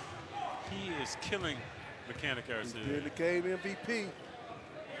 He is killing Mechanic Arts today. He's the game MVP.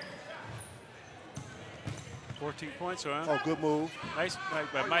 14 points, huh? Oh, good move. Nice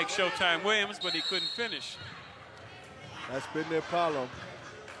by Mike Showtime Williams, but he couldn't finish. That's been their problem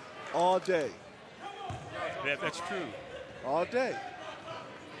all day. That's true. All day.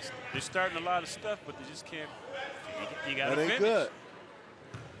 They're starting a lot of stuff, but they just can't. You got to That finish. ain't good.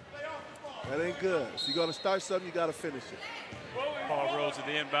 That ain't good. If you're going to start something, you got to finish it. Paul Rose at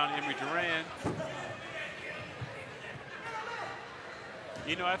the inbound, Emory Duran.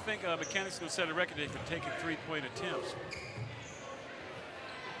 You know, I think Mechanic's going to set a record today for taking three-point attempts.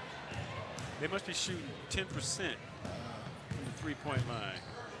 They must be shooting 10% from the three-point line.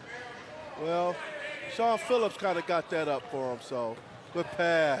 Well, Sean Phillips kind of got that up for him, so good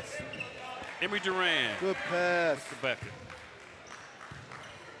pass. Emory Duran. Good pass. The bucket.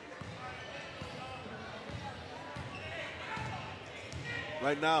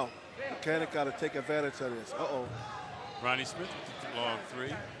 Right now, Mechanic got to take advantage of this. Uh-oh. Ronnie Smith with the long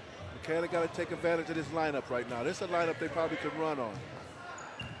three. Mechanic got to take advantage of this lineup right now. This is a lineup they probably could run on.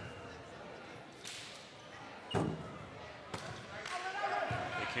 They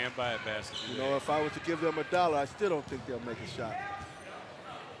can't buy a basket. You know, if I was to give them $1, I still don't think they'll make a shot.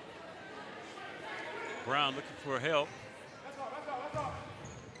 Brown looking for help.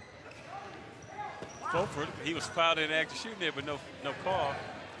 Fulford, he was fouled in active shooting there, but no call.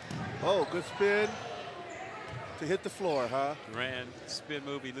 Oh, good spin to hit the floor, huh? Duran, spin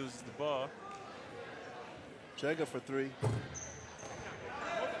move, he loses the ball. Jenga for three.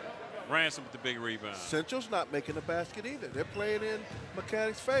 Ransom with the big rebound. Central's not making a basket either. They're playing in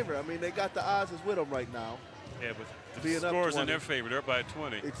Mechanic's favor. I mean, they got the odds is with them right now. Yeah, but the Being up scores 20. in their favor. They're up by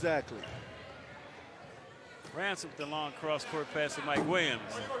 20. Exactly. Ransom with the long cross-court pass to Mike Williams.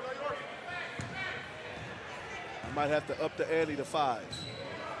 I might have to up the ante to 5.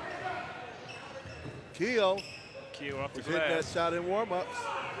 Keogh Off the was hitting that glass. shot in warm-ups.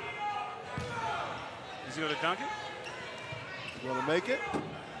 Is he going to dunk it? You want to make it?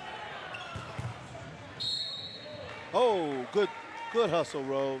 Oh, good hustle,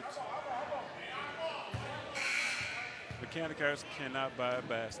 Rhodes. Mechanic Arts cannot buy a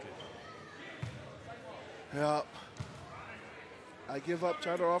basket. Yep. I give up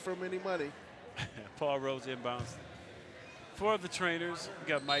trying to offer him any money. Paul Rose inbounds. For the Trainers, we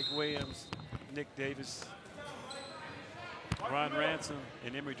got Mike Williams, Nick Davis, Ron Ransom,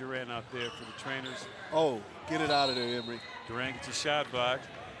 and Emory Duran out there for the Trainers. Oh, get it out of there, Emory. Duran gets a shot blocked.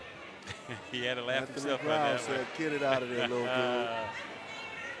 He had to laugh Anthony himself Brown on that said, one. get it out of there, little dude.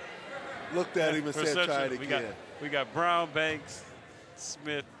 Looked at him and said, try it again. We got Brown, Banks,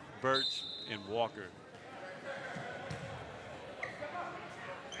 Smith, Birch, and Walker.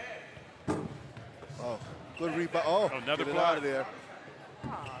 Oh, good rebound. Oh, Another get it block. out of there.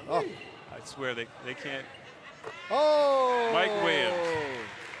 Oh. I swear they can't. Oh! Mike Williams.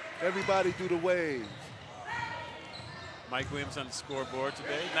 Everybody do the wave. Mike Williams on the scoreboard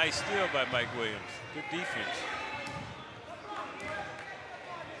today. Nice steal by Mike Williams. Good defense.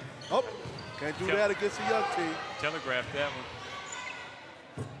 Oh, can't do that against a young team. Telegraphed that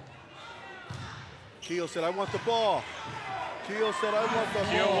one. Keogh said, I want the ball. Keogh said, I want the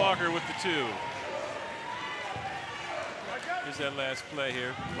ball. Keogh Walker with the 2. Here's that last play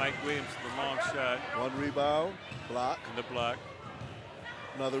here. Mike Williams, the long shot. One rebound, block. And the block.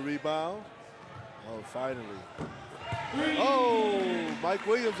 Another rebound. Oh, finally. Oh, Mike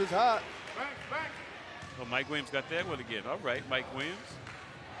Williams is hot. Oh, Mike Williams got that one again. All right, Mike Williams.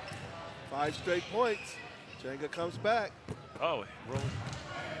 5 straight points. Jenga comes back. Oh, roll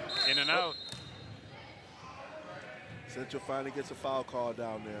in and out. Central finally gets a foul call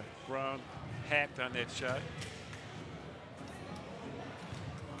down there. Brown hacked on that shot.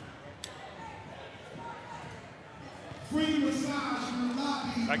 Free massage from the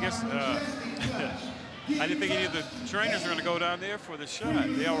lobby. I guess I didn't think any of the trainers were going to go down there for the shot.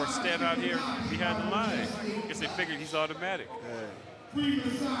 They all were standing out here behind the line. I guess they figured he's automatic. Free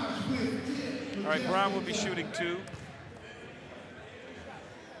massage with All right, Brown will be shooting 2.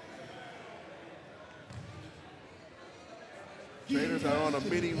 Trainers are on a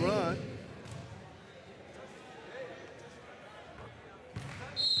mini run.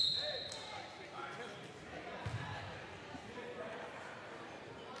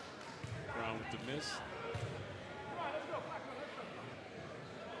 Brown with the miss.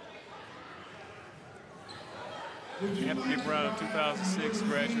 Anthony Brown, 2006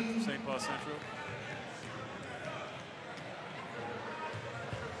 graduate from St. Paul Central.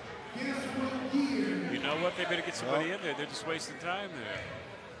 You know what? They better get somebody in there. They're just wasting time there.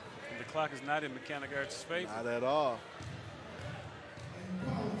 And the clock is not in Mechanic Arts' favor. Not at all.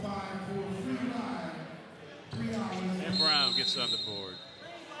 And Brown gets on the board.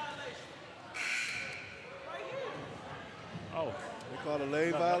 Oh. They call it a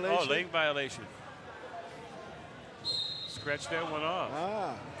lane violation? Oh, lane violation. Scratch that one off.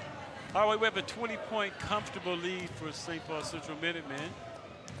 Ah. All right, we have a 20-point comfortable lead for St. Paul Central Minutemen.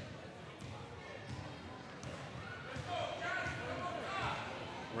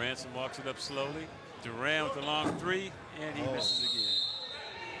 Ransom walks it up slowly. Duran with the long 3, and he misses again.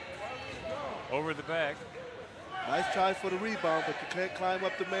 Over the back. Nice try for the rebound, but you can't climb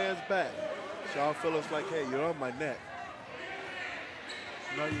up the man's back. Sean Phillips like, hey, you're on my neck.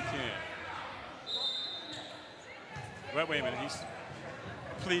 No, you can't. Wait a minute. He's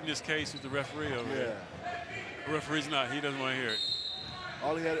pleading his case with the referee over there. The referee's not. He doesn't want to hear it.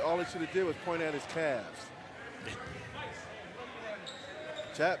 All he should have did was point at his calves.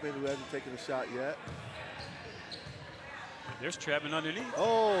 Chapman, who hasn't taken a shot yet. There's Chapman underneath.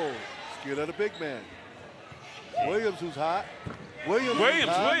 Oh, scared of the big man. Williams, who's hot. Williams,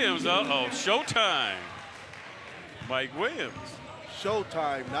 uh-oh, showtime. Mike Williams.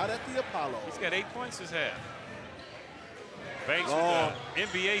 Showtime, not at the Apollo. He's got 8 points this half. Banks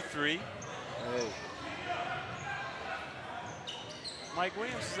with the NBA 3. Hey. Mike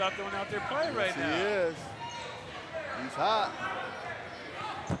Williams is out there playing right now. He is. He's hot.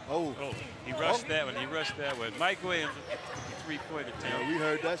 Oh, he rushed that one. He rushed that one. Mike Williams, 3-point attempt. Yeah, we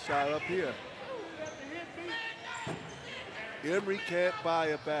heard that shot up here. Emory can't buy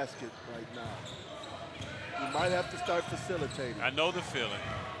a basket right now. He might have to start facilitating. I know the feeling.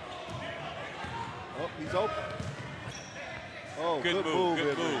 Oh, he's open. Oh, good move.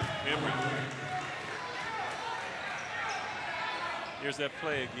 Emory. Here's that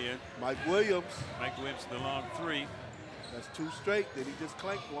play again. Mike Williams, the long 3. That's 2 straight. Then he just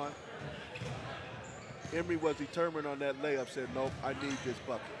clanked one. Emory was determined on that layup, said, nope, I need this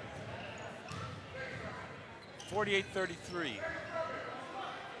bucket. 48-33.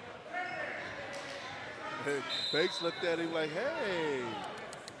 Banks looked at him like, hey.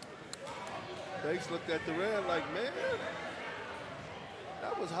 Banks looked at the red like, man,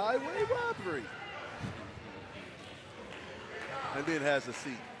 that was highway robbery. And then has a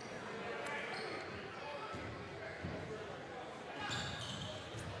seat.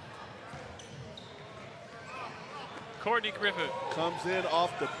 Courtney Griffin comes in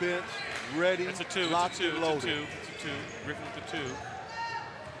off the bench, ready, it's a 2, locked it's a 2, and loaded. It's a 2. Griffin with the 2.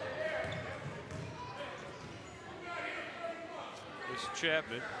 It's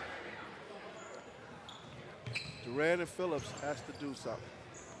Chapman. Duran and Phillips has to do something.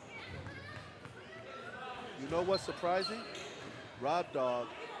 You know what's surprising? Rob Dog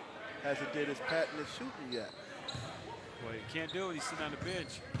hasn't did his patented shooting yet. Well, he can't do it. He's sitting on the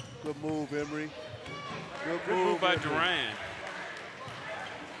bench. Good move, Emory. Good move by Duran.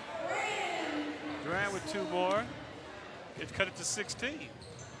 Duran with 2 more. It cut it to 16.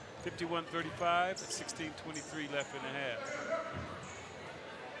 51-35 at 16:23 left in the half.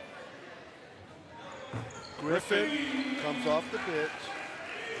 Griffin comes off the bench,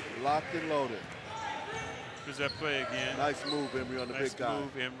 locked and loaded. Here's that play again. Nice move, Emory, on the big guy. Nice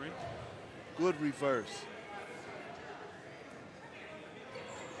move, Emory. Good reverse.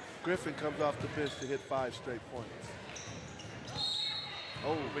 Griffin comes off the bench to hit 5 straight points.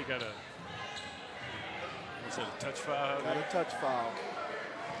 Oh, we got a, what's that, a touch foul? Got a touch foul.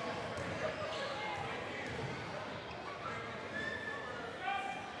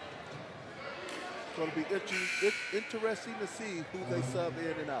 It's going to be interesting to see who they sub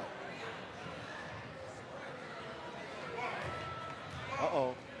in and out.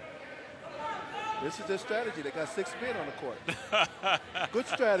 Uh-oh. This is their strategy. They got 6 men on the court. Good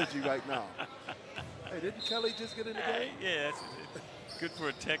strategy right now. Hey, didn't Kelly just get in the game? Yeah. Good for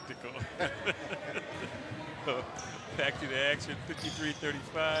a technical. Back to the action,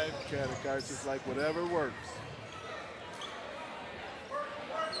 53-35. Mechanic Arts is like whatever works.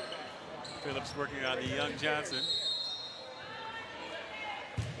 Phillips working on the young Johnson.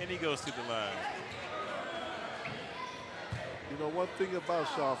 And he goes to the line. You know, one thing about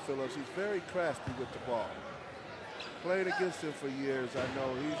Sean Phillips, he's very crafty with the ball. Playing against him for years, I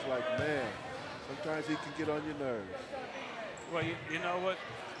know he's like, man, sometimes he can get on your nerves. Well, you know what?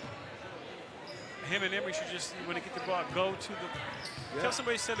 Him and Emery should just, when they get the ball, go to the, tell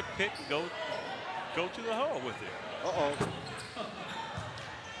somebody to set a pick and go to the hole with it. Uh-oh.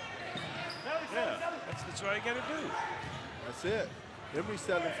 Yeah, that's what you got to do. That's it. Emery's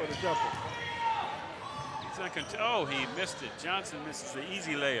settling for the jumper. He's oh, he missed it. Johnson misses the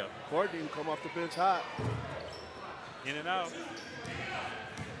easy layup. Courtney can come off the bench hot. In and out.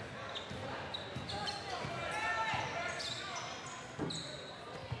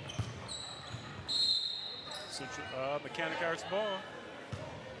 Central, Mechanic Arts ball.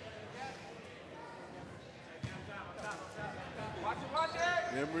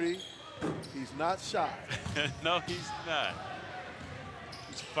 Emery, he's not shy. No, he's not.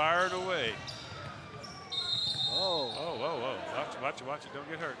 He's fired away. Oh. Oh, whoa, whoa. Watch it. Don't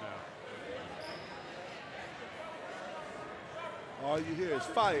get hurt now. All you hear is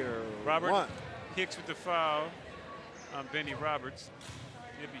fire. Robert One. Hicks with the foul on Benny Roberts.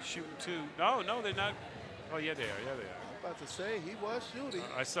 He'll be shooting two. No, they're not. Oh, yeah, they are. Yeah, they are. I'm about to say, he was shooting.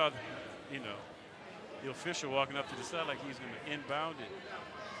 I saw, you know, the official walking up to the side like he's going to inbound it.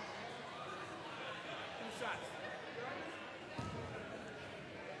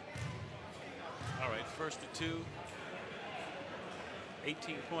 All right, first to two.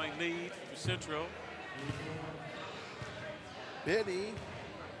 18-point lead for Central. Benny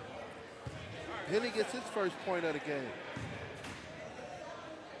gets his first point of the game.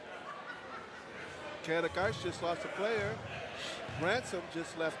 Mechanic Arts just lost a player. Ransom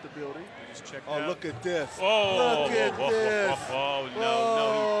just left the building. Just check oh, out. Look at this. Oh, look at this. Oh,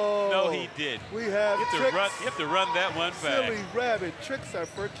 no, he did. We have you have to run that one back. Silly rabbit tricks are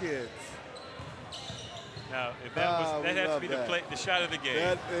for kids. Now, if that has to be the shot of the game.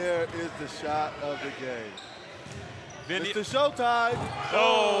 That there is the shot of the game. Vinny, it's the showtime.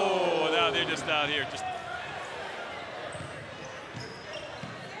 Oh, now they're just out here.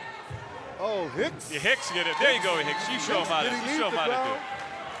 Oh, Hicks. Yeah, Hicks get it. There you go, Hicks. You show him how to do it.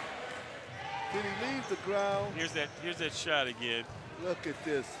 Did he leave the ground? Here's that shot again. Look at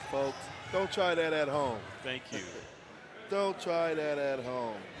this, folks. Don't try that at home. Thank you. Don't try that at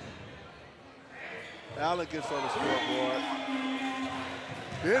home. Allen gets on the scoreboard.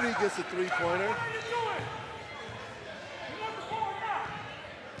 Then he gets a three-pointer.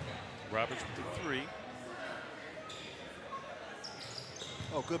 Roberts with the three.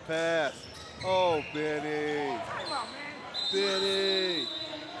 Oh, good pass. Oh, Benny. Benny.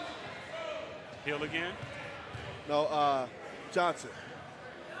 Hill again? No, Johnson.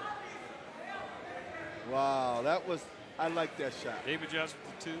 Wow, I like that shot. David Johnson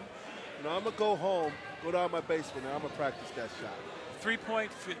with the two. You know, I'm going to go home, go down my basement, and I'm going to practice that shot.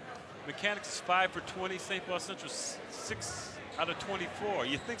 3-point Mechanics is 5 for 20. St. Paul Central 6 out of 24.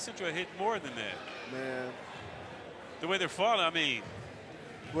 You think Central hit more than that? Man. The way they're falling, I mean.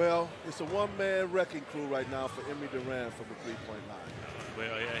 Well, it's a one-man wrecking crew right now for Emery Durant from the three-point line.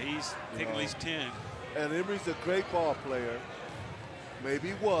 Well, yeah, he's taking at least 10. And Emery's a great ball player. Maybe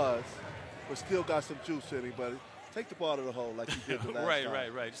he was, but still got some juice in him. But take the ball to the hole like you did the last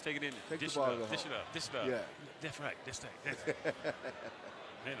time. Right. Just take it in. Take dish the ball it to up. the Dish hole. it up. Yeah. That's right. That's it.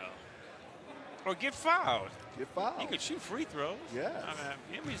 You know. Or get fouled. Get fouled. He could shoot free throws. Yeah. I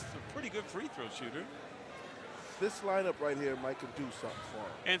mean, Emery's a pretty good free throw shooter. This lineup right here might can do something for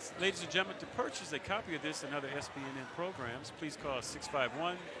him. And ladies and gentlemen, to purchase a copy of this and other SPNN programs, please call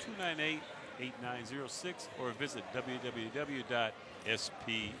 651-298-8906 or visit www.spnn.org.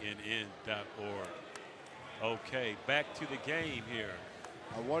 Okay, back to the game here.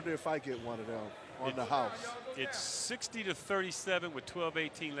 I wonder if I get one of them on the house. It's 60-37 with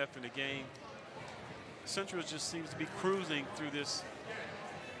 12:18 left in the game. Central just seems to be cruising through this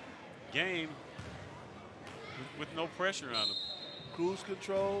game with no pressure on them. Cruise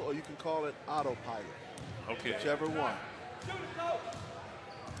control, or you can call it autopilot. Okay. Whichever one.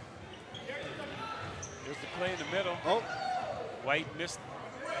 There's the play in the middle. Oh. White missed.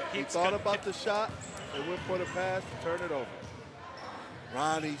 He thought about the shot and went for the pass to turn it over.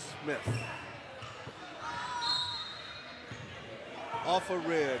 Ronnie Smith. Off a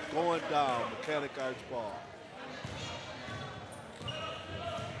red, going down, Mechanic Arts ball.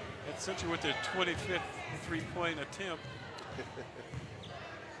 And Central with their 25th three-point attempt.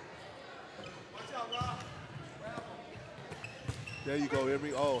 There you go,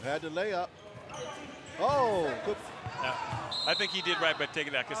 Emery. Oh, had the layup. Oh, good. Now, I think he did right by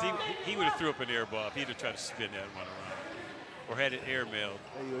taking that because he would have threw up an air ball if he'd have tried to spin that one around or had it airmailed.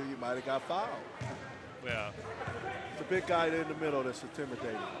 Hey, you might have got fouled. Well, it's a big guy in the middle that's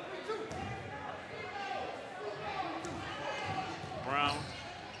intimidating. Brown.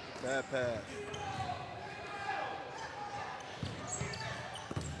 Bad pass.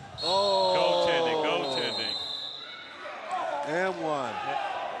 Oh. Goaltending. And one.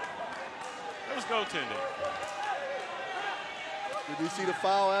 That was goaltending. Did you see the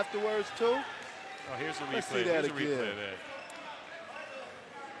foul afterwards, too? Oh, here's a replay. Let's see that Here's a again. replay of that.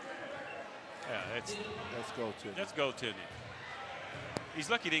 Yeah, that's goaltending. That's goaltending. He's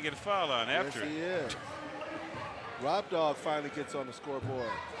lucky he didn't get a foul on after. Yes, he is. Rob Dog finally gets on the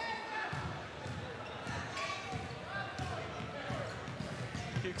scoreboard.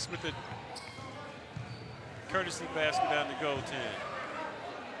 Hicks with the courtesy basket down the goaltend.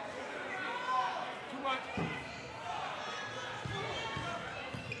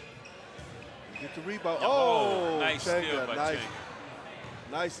 Get the rebound. Oh, nice Chenga, steal by nice,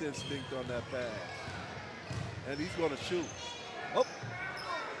 Chenga. nice instinct on that pass. And he's going to shoot. Oh.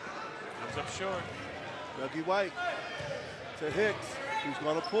 Comes up short. Dougie White to Hicks, who's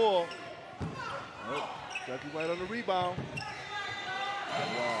going to pull. Nope. Dougie White on the rebound.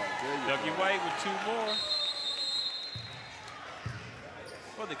 Wow, Dougie White with 2 more.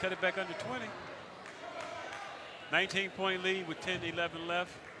 Well, they cut it back under 20. 19-point lead with 10-11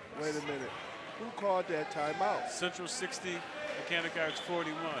 left. Wait a minute. Who called that timeout? Central 60, Mechanic Arts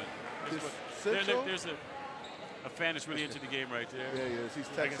 41. There's a fan that's really into the game right there. Yeah, he is. He's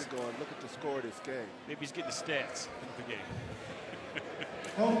texting going, look at the score of this game. Maybe he's getting the stats of the game.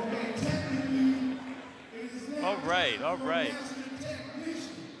 All right.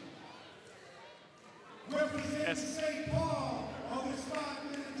 Representing St. Paul on this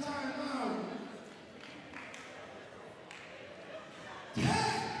 5-minute timeout.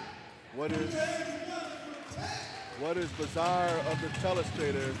 What is Bazaar of the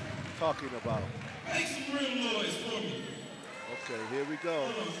Telestrator talking about? Make some real noise for me. Okay, here we go.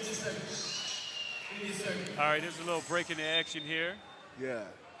 Hold on, give me a second. All right, there's a little break in the action here. Yeah,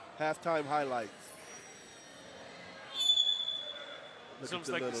 halftime highlights. It's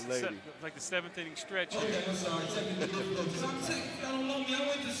almost like the 7th inning stretch. Okay, I'm sorry. Technically, y'all don't know me. I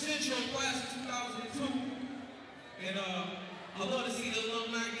went to Central class in 2002. And I love to see the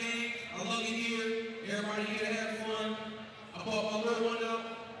alumni game. I love it here. Everybody here to have fun. I bought my little one up.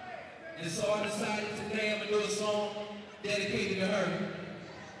 And so I decided today I'm going to do a song dedicated to her.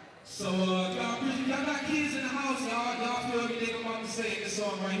 So, y'all got kids in the house. Y'all feel everything I'm about to say in this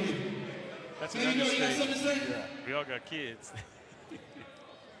song right here. That's an you got something to understatement. say? Yeah. We all got kids.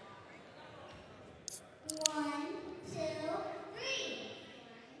 1, 2, 3.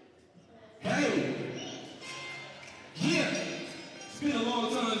 Hey! Yeah! It's been a long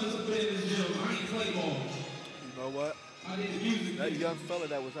time since I've been in this gym. I ain't play ball. You know what? I did the music. That young fella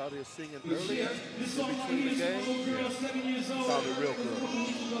that was out here singing earlier This in song right between the here is games from a little girl, 7 years old. sounded real good.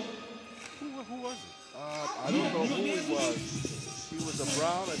 Who was it? I don't know who he was. He was a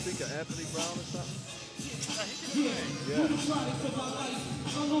Brown, I think an Anthony Brown or something. Yeah. Yeah. I'm for my life.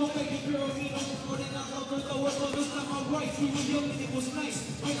 My little baby girl, you know, before they got no good, though, it's not my right. We were young and it was nice.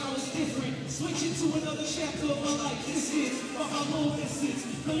 When I was different, switching to another chapter of my life. This is for my little misses.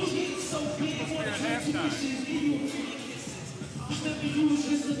 No, you getting so big. I want to give you kisses. Never use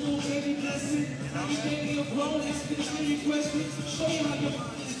just a little baby blessing. You gave me a grown ass any questions. Show you how your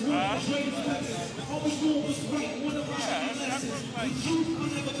mind is growing. Greatest weapon. Always doing what's right. One of my lessons. With you,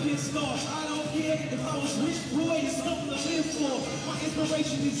 I'm never pissed off. I don't care if I was rich, boy, it's something to live for. My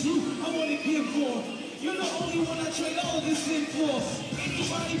inspiration is you. I want to give more. You're the only one I trade all of this in for.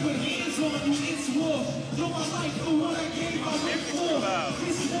 Anybody put hands on you, it's war. You're my life, the one I gave my life for.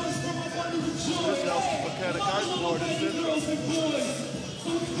 This one's from my one of the joy. This helps the Mechanic Arts board in Central.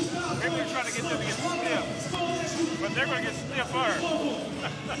 Maybe we're trying to get them to get stiff. But they're going to get stiff hard.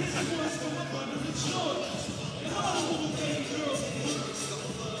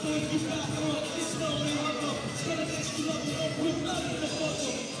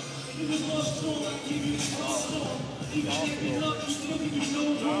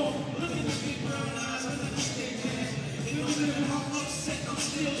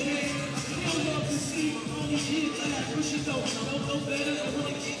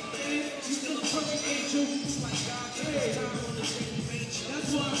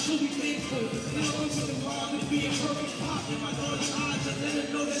 That's why I'm truly thankful. And I went to the world to be a perfect pop in my daughter's eyes and let her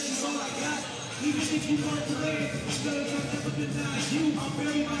know that she's all I got. Even think you want to live, because I'll never deny you. I'll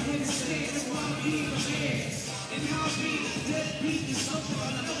bury my head and stand, that's why I'm being a man. And how being a deadbeat is something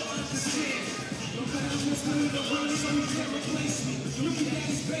I don't understand. No matter what's good or wrong, so you can't replace me. You can have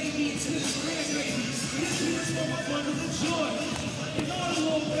this baby until it's grandbaby. This is for my mother and joy. And all the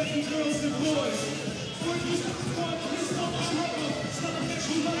little baby girls and boys. For you to perform this on my record. Tell them that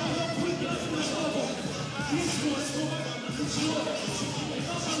you love her, how quick you love her. This one's for my mother and joy. And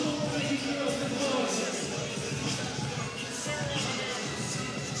all my little baby girls and boys.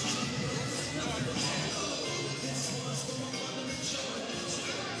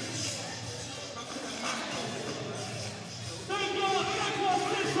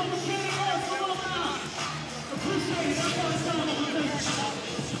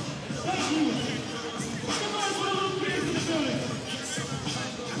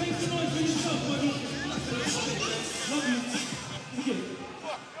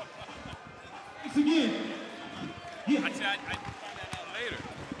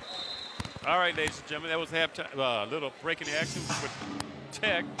 All right, ladies and gentlemen, that was halftime. Little breaking action with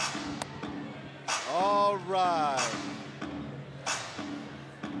Tech. All right.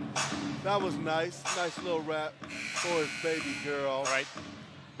 That was nice. Nice little rap for his baby girl. All right,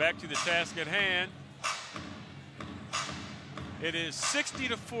 back to the task at hand. It is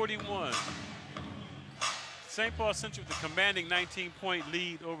 60-41. St. Paul Central with a commanding 19-point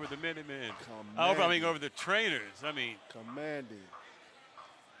lead over the Minutemen. Over the Trainers. I mean, commanding.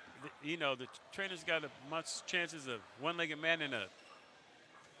 You know, the Trainers got as much chances of one-legged man in a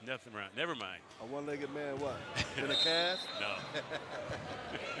nothing round. Never mind. A one-legged man what? In a cast? No.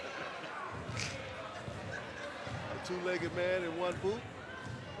 A two-legged man in one boot?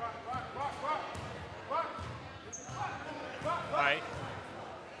 All right.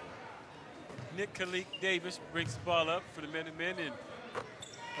 Nick Khalik Davis brings the ball up for the Minutemen, and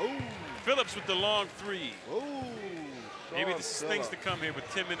Phillips with the long three. Maybe this is things to come here with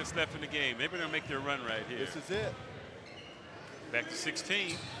 10 minutes left in the game. Maybe they'll make their run right here. This is it. Back to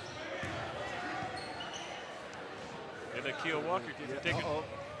 16. They let Keel Walker take it.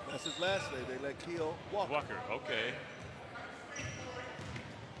 That's his last name. They let Keel Walker. Okay.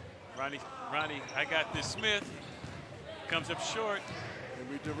 Ronnie, I got this Smith. Comes up short.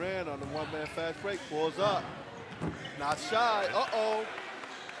 Henry Duran on the one-man fast break. Pulls up. Not shy.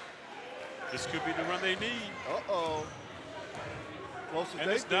 This could be the run they need. Closest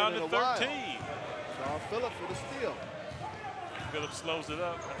and it's down to 13. Sean Phillips with a steal. Phillips slows it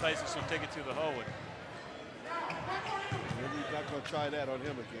up. I thought he was going to take it to the hole. Maybe he's not going to try that on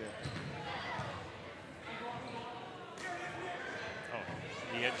him again. Oh,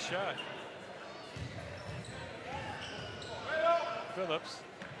 he had a shot. Phillips.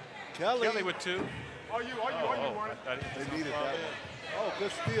 Kelly with two. Are you, Warren? They needed that one.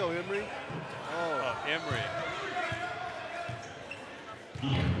 Good steal, Emery. Emery.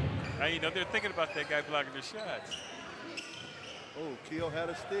 Now, you know, they're thinking about that guy blocking the shots. Keel had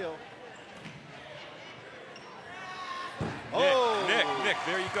a steal. Nick,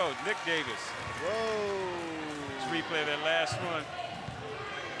 there you go. Nick Davis. Let's replay that last one.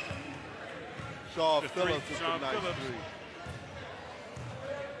 Sean Phillips with a nice three.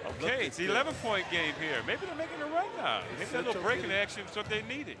 Okay, it's an 11-point game here. Maybe they're making a run now. Maybe that little break in action is what they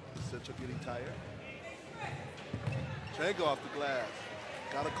needed. Central getting tired. Chango off the glass.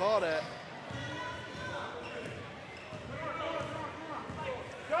 Got to call that.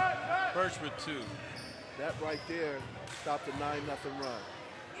 Birch with two. That right there stopped a 9-0 run.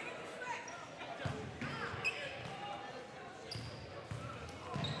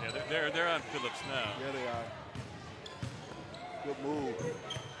 Yeah, they're on Phillips now. Yeah, they are. Good move.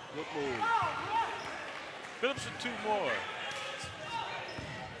 Good move. Phillips with two more.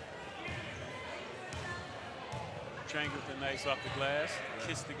 Chang with the nice off the glass.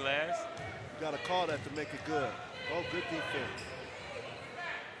 Kiss the glass. You got to call that to make it good. Good defense.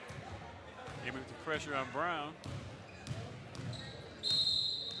 Maybe with the pressure on Brown.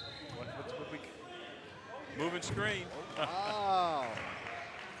 Moving screen. Wow.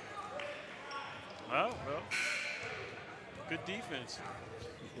 Well, good defense.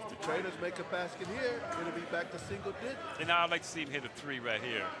 If the Trainers make a basket here, it'll be back to single digits. And now I'd like to see him hit a three right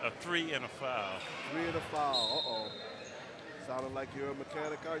here. A three and a foul. 3 and a foul. Sounded like you're a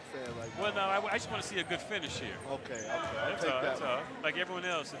Mechanic Arts fan right now. Well, no, I just want to see a good finish here. Okay. I'll take that. That's all. Like everyone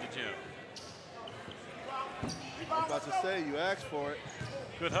else in the gym. I'm about to say, you asked for it.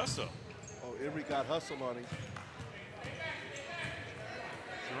 Good hustle. Emery got hustle on him.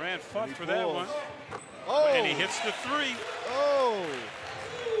 Durant fought for that one. And he hits the three.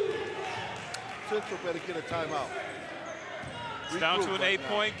 Central better get a timeout. It's down to an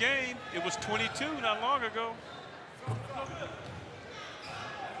 8-point game. It was 22 not long ago.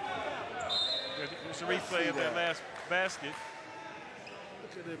 There's a replay of that last basket.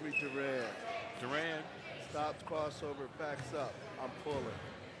 Look at Emery Duran. Duran. Stops, crossover, backs up. I'm pulling.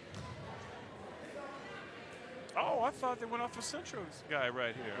 Oh, I thought they went off a Central's guy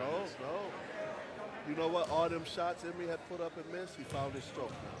right here. No. You know what? All them shots Emery had put up and missed, he found his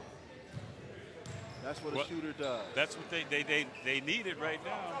stroke now. That's what a shooter does. That's what they needed right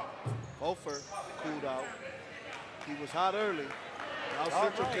now. Hofer cooled out. He was hot early. Now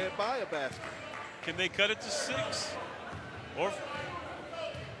Central can't buy a basket. Can they cut it to 6? Or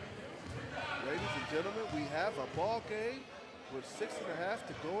ladies and gentlemen, we have a ball game with 6.5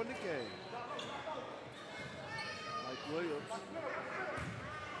 to go in the game. Mike Williams.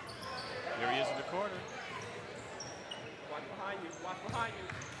 There he is in the corner. Watch behind you. Watch behind you.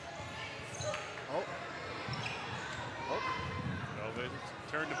 Oh, Well, they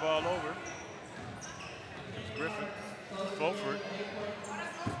turned the ball over. There's Griffin. Fulford.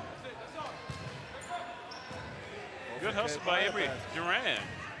 Good hustle by Emery Duran.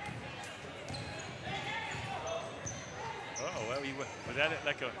 Oh, well, was that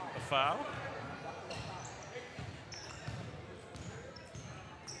like a foul?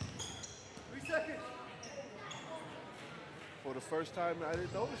 for the first time, I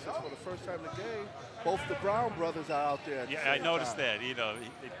didn't notice this, for the first time in the game, both the Brown brothers are out there. Yeah, I noticed that. You know,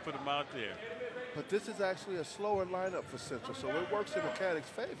 they put them out there. But this is actually a slower lineup for Central, so it works in Mechanics'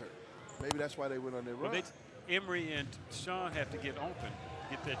 favor. Maybe that's why they went on their run. Well, Emery and Sean have to get open,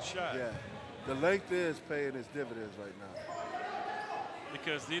 get that shot. Yeah, the length is paying its dividends right now.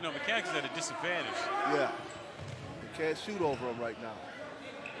 Because, you know, Mechanics is at a disadvantage. Yeah, you can't shoot over them right now.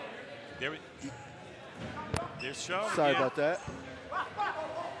 There's Sean. Sorry again. about that.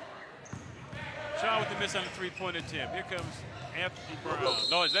 Sean with the miss on the three-point attempt. Here comes Anthony Brown.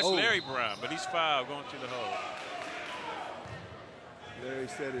 No, that's Larry Brown, but he's fouled going to the hole. Larry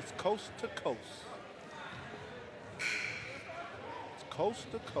said it's coast to coast. It's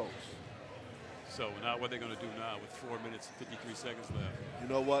coast to coast. So now what they're going to do now with 4 minutes and 53 seconds left? You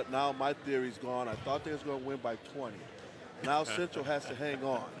know what? Now my theory's gone. I thought they was going to win by 20. Now Central has to hang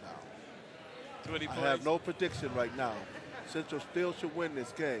on now. 20 I points. have no prediction right now. Central still should win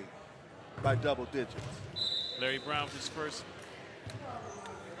this game by double digits. Larry Brown with his first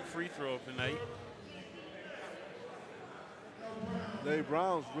free throw of the night. Larry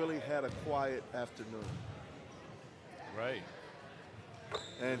Brown's really had a quiet afternoon. Right.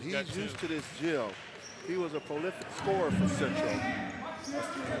 And he's used to this drill. He was a prolific scorer for Central,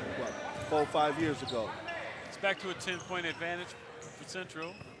 what, 4 or 5 years ago. It's back to a 10-point advantage for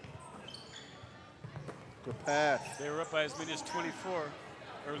Central. Good pass. They were up by as many as 24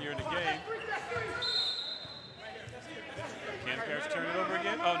 earlier in the game. Canacars turn it over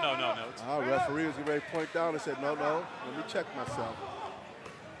again. Oh, no. Our referee was ready to point down and said, no, let me check myself.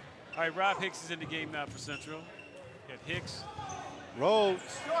 All right, Rob Hicks is in the game now for Central. Got Hicks.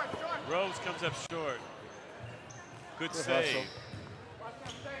 Rhodes. Rhodes comes up short. Good Good save. hustle.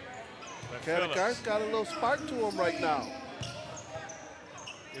 by Canacars Phillips. got a little spark to him right now.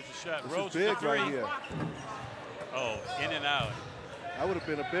 Here's a shot. This Rhodes is with big the three. right here. Oh, in and out. That would have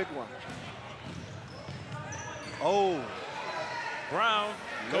been a big one. Oh, Brown,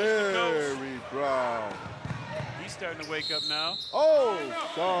 coast to coast. Larry Brown. He's starting to wake up now. Oh,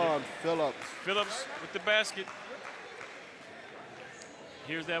 Sean Phillips. Phillips with the basket.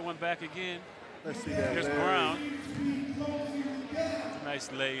 Here's that one back again. Let's see that. Here's Larry. Brown. It's a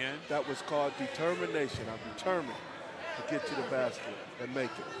nice lay-in. That was called determination. I'm determined to get to the basket and make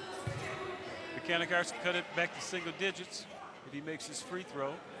it. The Canacars cut it back to single digits if he makes his free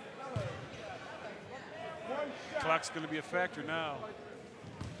throw. Clock's going to be a factor now.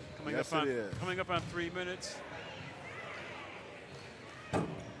 Yes, it is. Coming up on 3 minutes.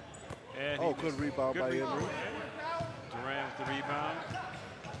 And Oh, good rebound by Emery. Durant with the rebound.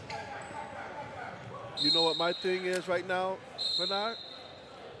 You know what my thing is right now, Bernard?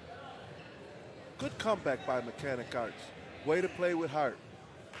 Good comeback by Mechanic Arts. Way to play with heart.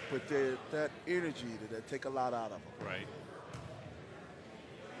 But that energy that take a lot out of them. Right.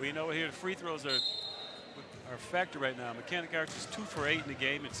 Well, you know what? Here the free throws are a factor right now. Mechanic Arts is 2 for 8 in the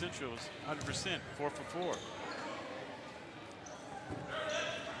game, and Central is 100%, 4 for 4.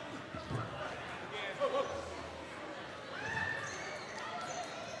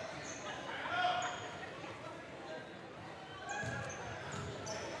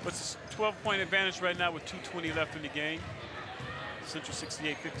 What's a 12-point advantage right now with 2:20 left in the game? Central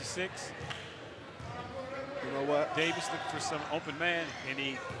 68-56. You know what? Davis looking for some open man, and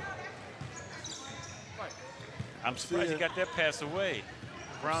he I'm surprised he got that pass away.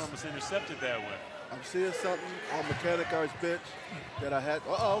 Brown almost intercepted that one. I'm seeing something on Mechanic Arts bench that I had.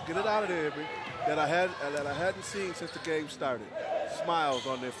 Get it out of there, Avery. That I hadn't seen since the game started. Smiles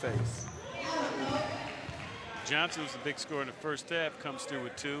on their face. Johnson was the big scorer in the first half. Comes through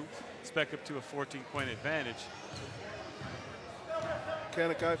with 2. Spec up to a 14-point advantage.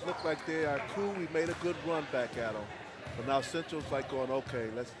 Mechanic Arts look like they are cool. We made a good run back at them. But now Central's like going, okay,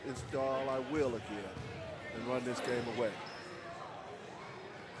 let's install our will again and run this game away.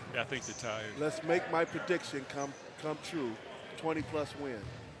 Yeah, I think they're tired. Let's make my prediction come true. 20-plus win.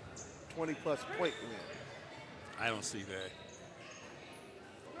 20-plus point win. I don't see that.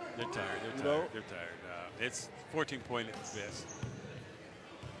 They're tired. They're You tired. know? They're tired. It's 14-point at best.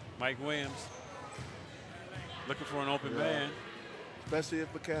 Mike Williams looking for an open man. Especially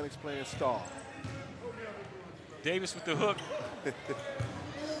if Mechanic's playing stall. Davis with the hook.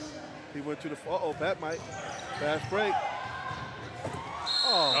 He went to the, that might. Fast break.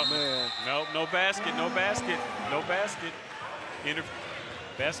 Oh, man. No basket, no basket, no basket.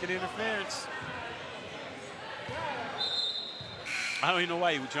 Basket interference. I don't even know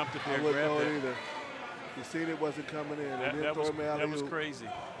why he jumped up there and wouldn't grabbed know it. it either. You seen it wasn't coming in. That was crazy.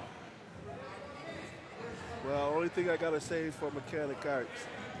 Well, only thing I got to say for Mechanic Arts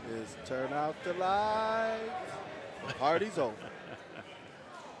is turn out the lights. Party's over.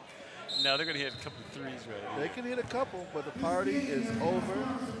 No, they're going to hit a couple of threes right They can hit a couple, but the party is over.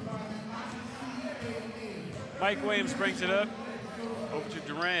 Mike Williams brings it up over to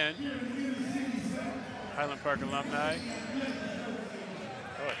Duran. Highland Park alumni.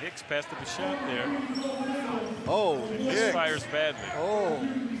 Oh, Hicks passed up a shot there. Oh, Hicks. Fires badly. Oh,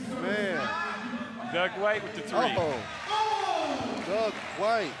 man. Doug White with the 3. Oh, Doug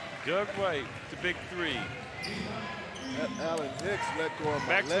White. Doug White, the big 3. That Alan Hicks let go of my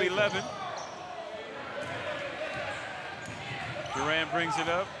Back to leg. 11. Duran brings it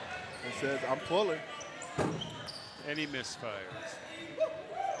up. And says, I'm pulling. And he misfires.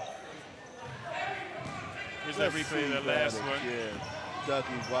 Here's Let's that replay see of the last that one. again.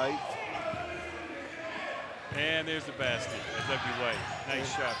 Dougie White. And there's the basket. Dougie White.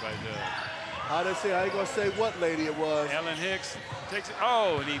 Nice shot by Doug. How they say, I ain't gonna say what lady it was. Alan Hicks takes it.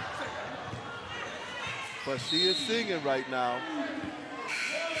 Oh, and he. But she is singing right now.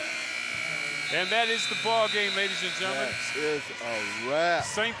 And that is the ball game, ladies and gentlemen. That is a wrap.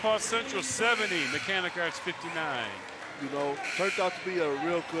 St. Paul Central 70, Mechanic Arts 59. You know, turned out to be a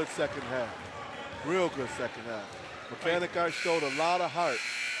real good second half. Real good second half. Mechanic Arts showed a lot of heart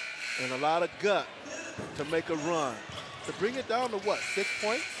and a lot of gut to make a run. To bring it down to what, 6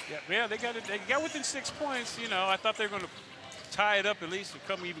 points? Yeah, they got it. They got within 6 points. You know, I thought they were going to tie it up at least and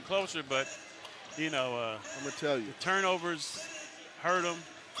come even closer, but you know, I'm gonna tell you, the turnovers hurt them.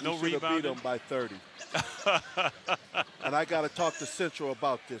 No rebounding. Should have beat them by 30. And I got to talk to Central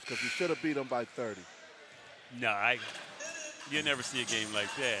about this because we should have beat them by 30. No, you'll never see a game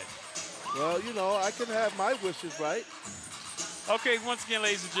like that. Well, you know, I can have my wishes right. Okay, once again,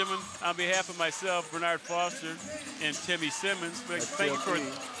 ladies and gentlemen, on behalf of myself, Bernard Foster, and Timmy Simmons, thank you for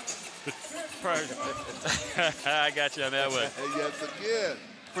I got you on that one. Yes, again.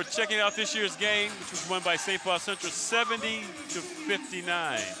 For checking out this year's game, which was won by St. Paul Central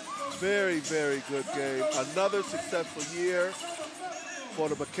 70-59. Very, very good game. Another successful year for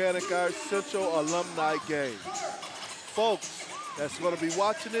the Mechanic Arts Central alumni game. Folks, that's going to be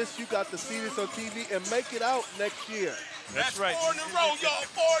watching this, you got to see this on TV and make it out next year. That's right. 4 in a row, y'all.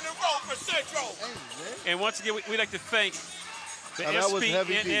 4 in a row for Central. And once again, we'd like to thank the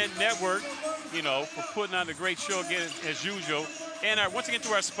SPNN Network, you know, for putting on a great show again, as usual. And once again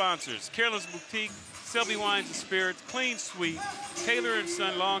to our sponsors, Carolyn's Boutique, Selby Wines and Spirits, Clean Sweep, Taylor &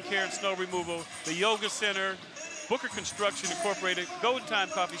 Son Lawn Care and Snow Removal, the Yoga Center, Booker Construction Incorporated, Golden Time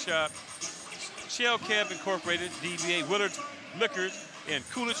Coffee Shop, Shell Cab Incorporated, DBA Willard's Liquors, and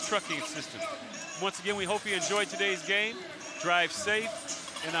Coolidge Trucking Systems. Once again, we hope you enjoyed today's game. Drive safe.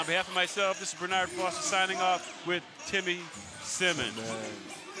 And on behalf of myself, this is Bernard Foster signing off with Timmy Simmons. Man.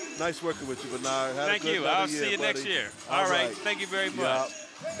 Nice working with you, Bernard. Thank you. I'll see you next year. All right. Thank you very much.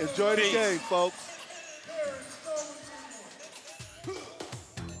 Enjoy the game, folks.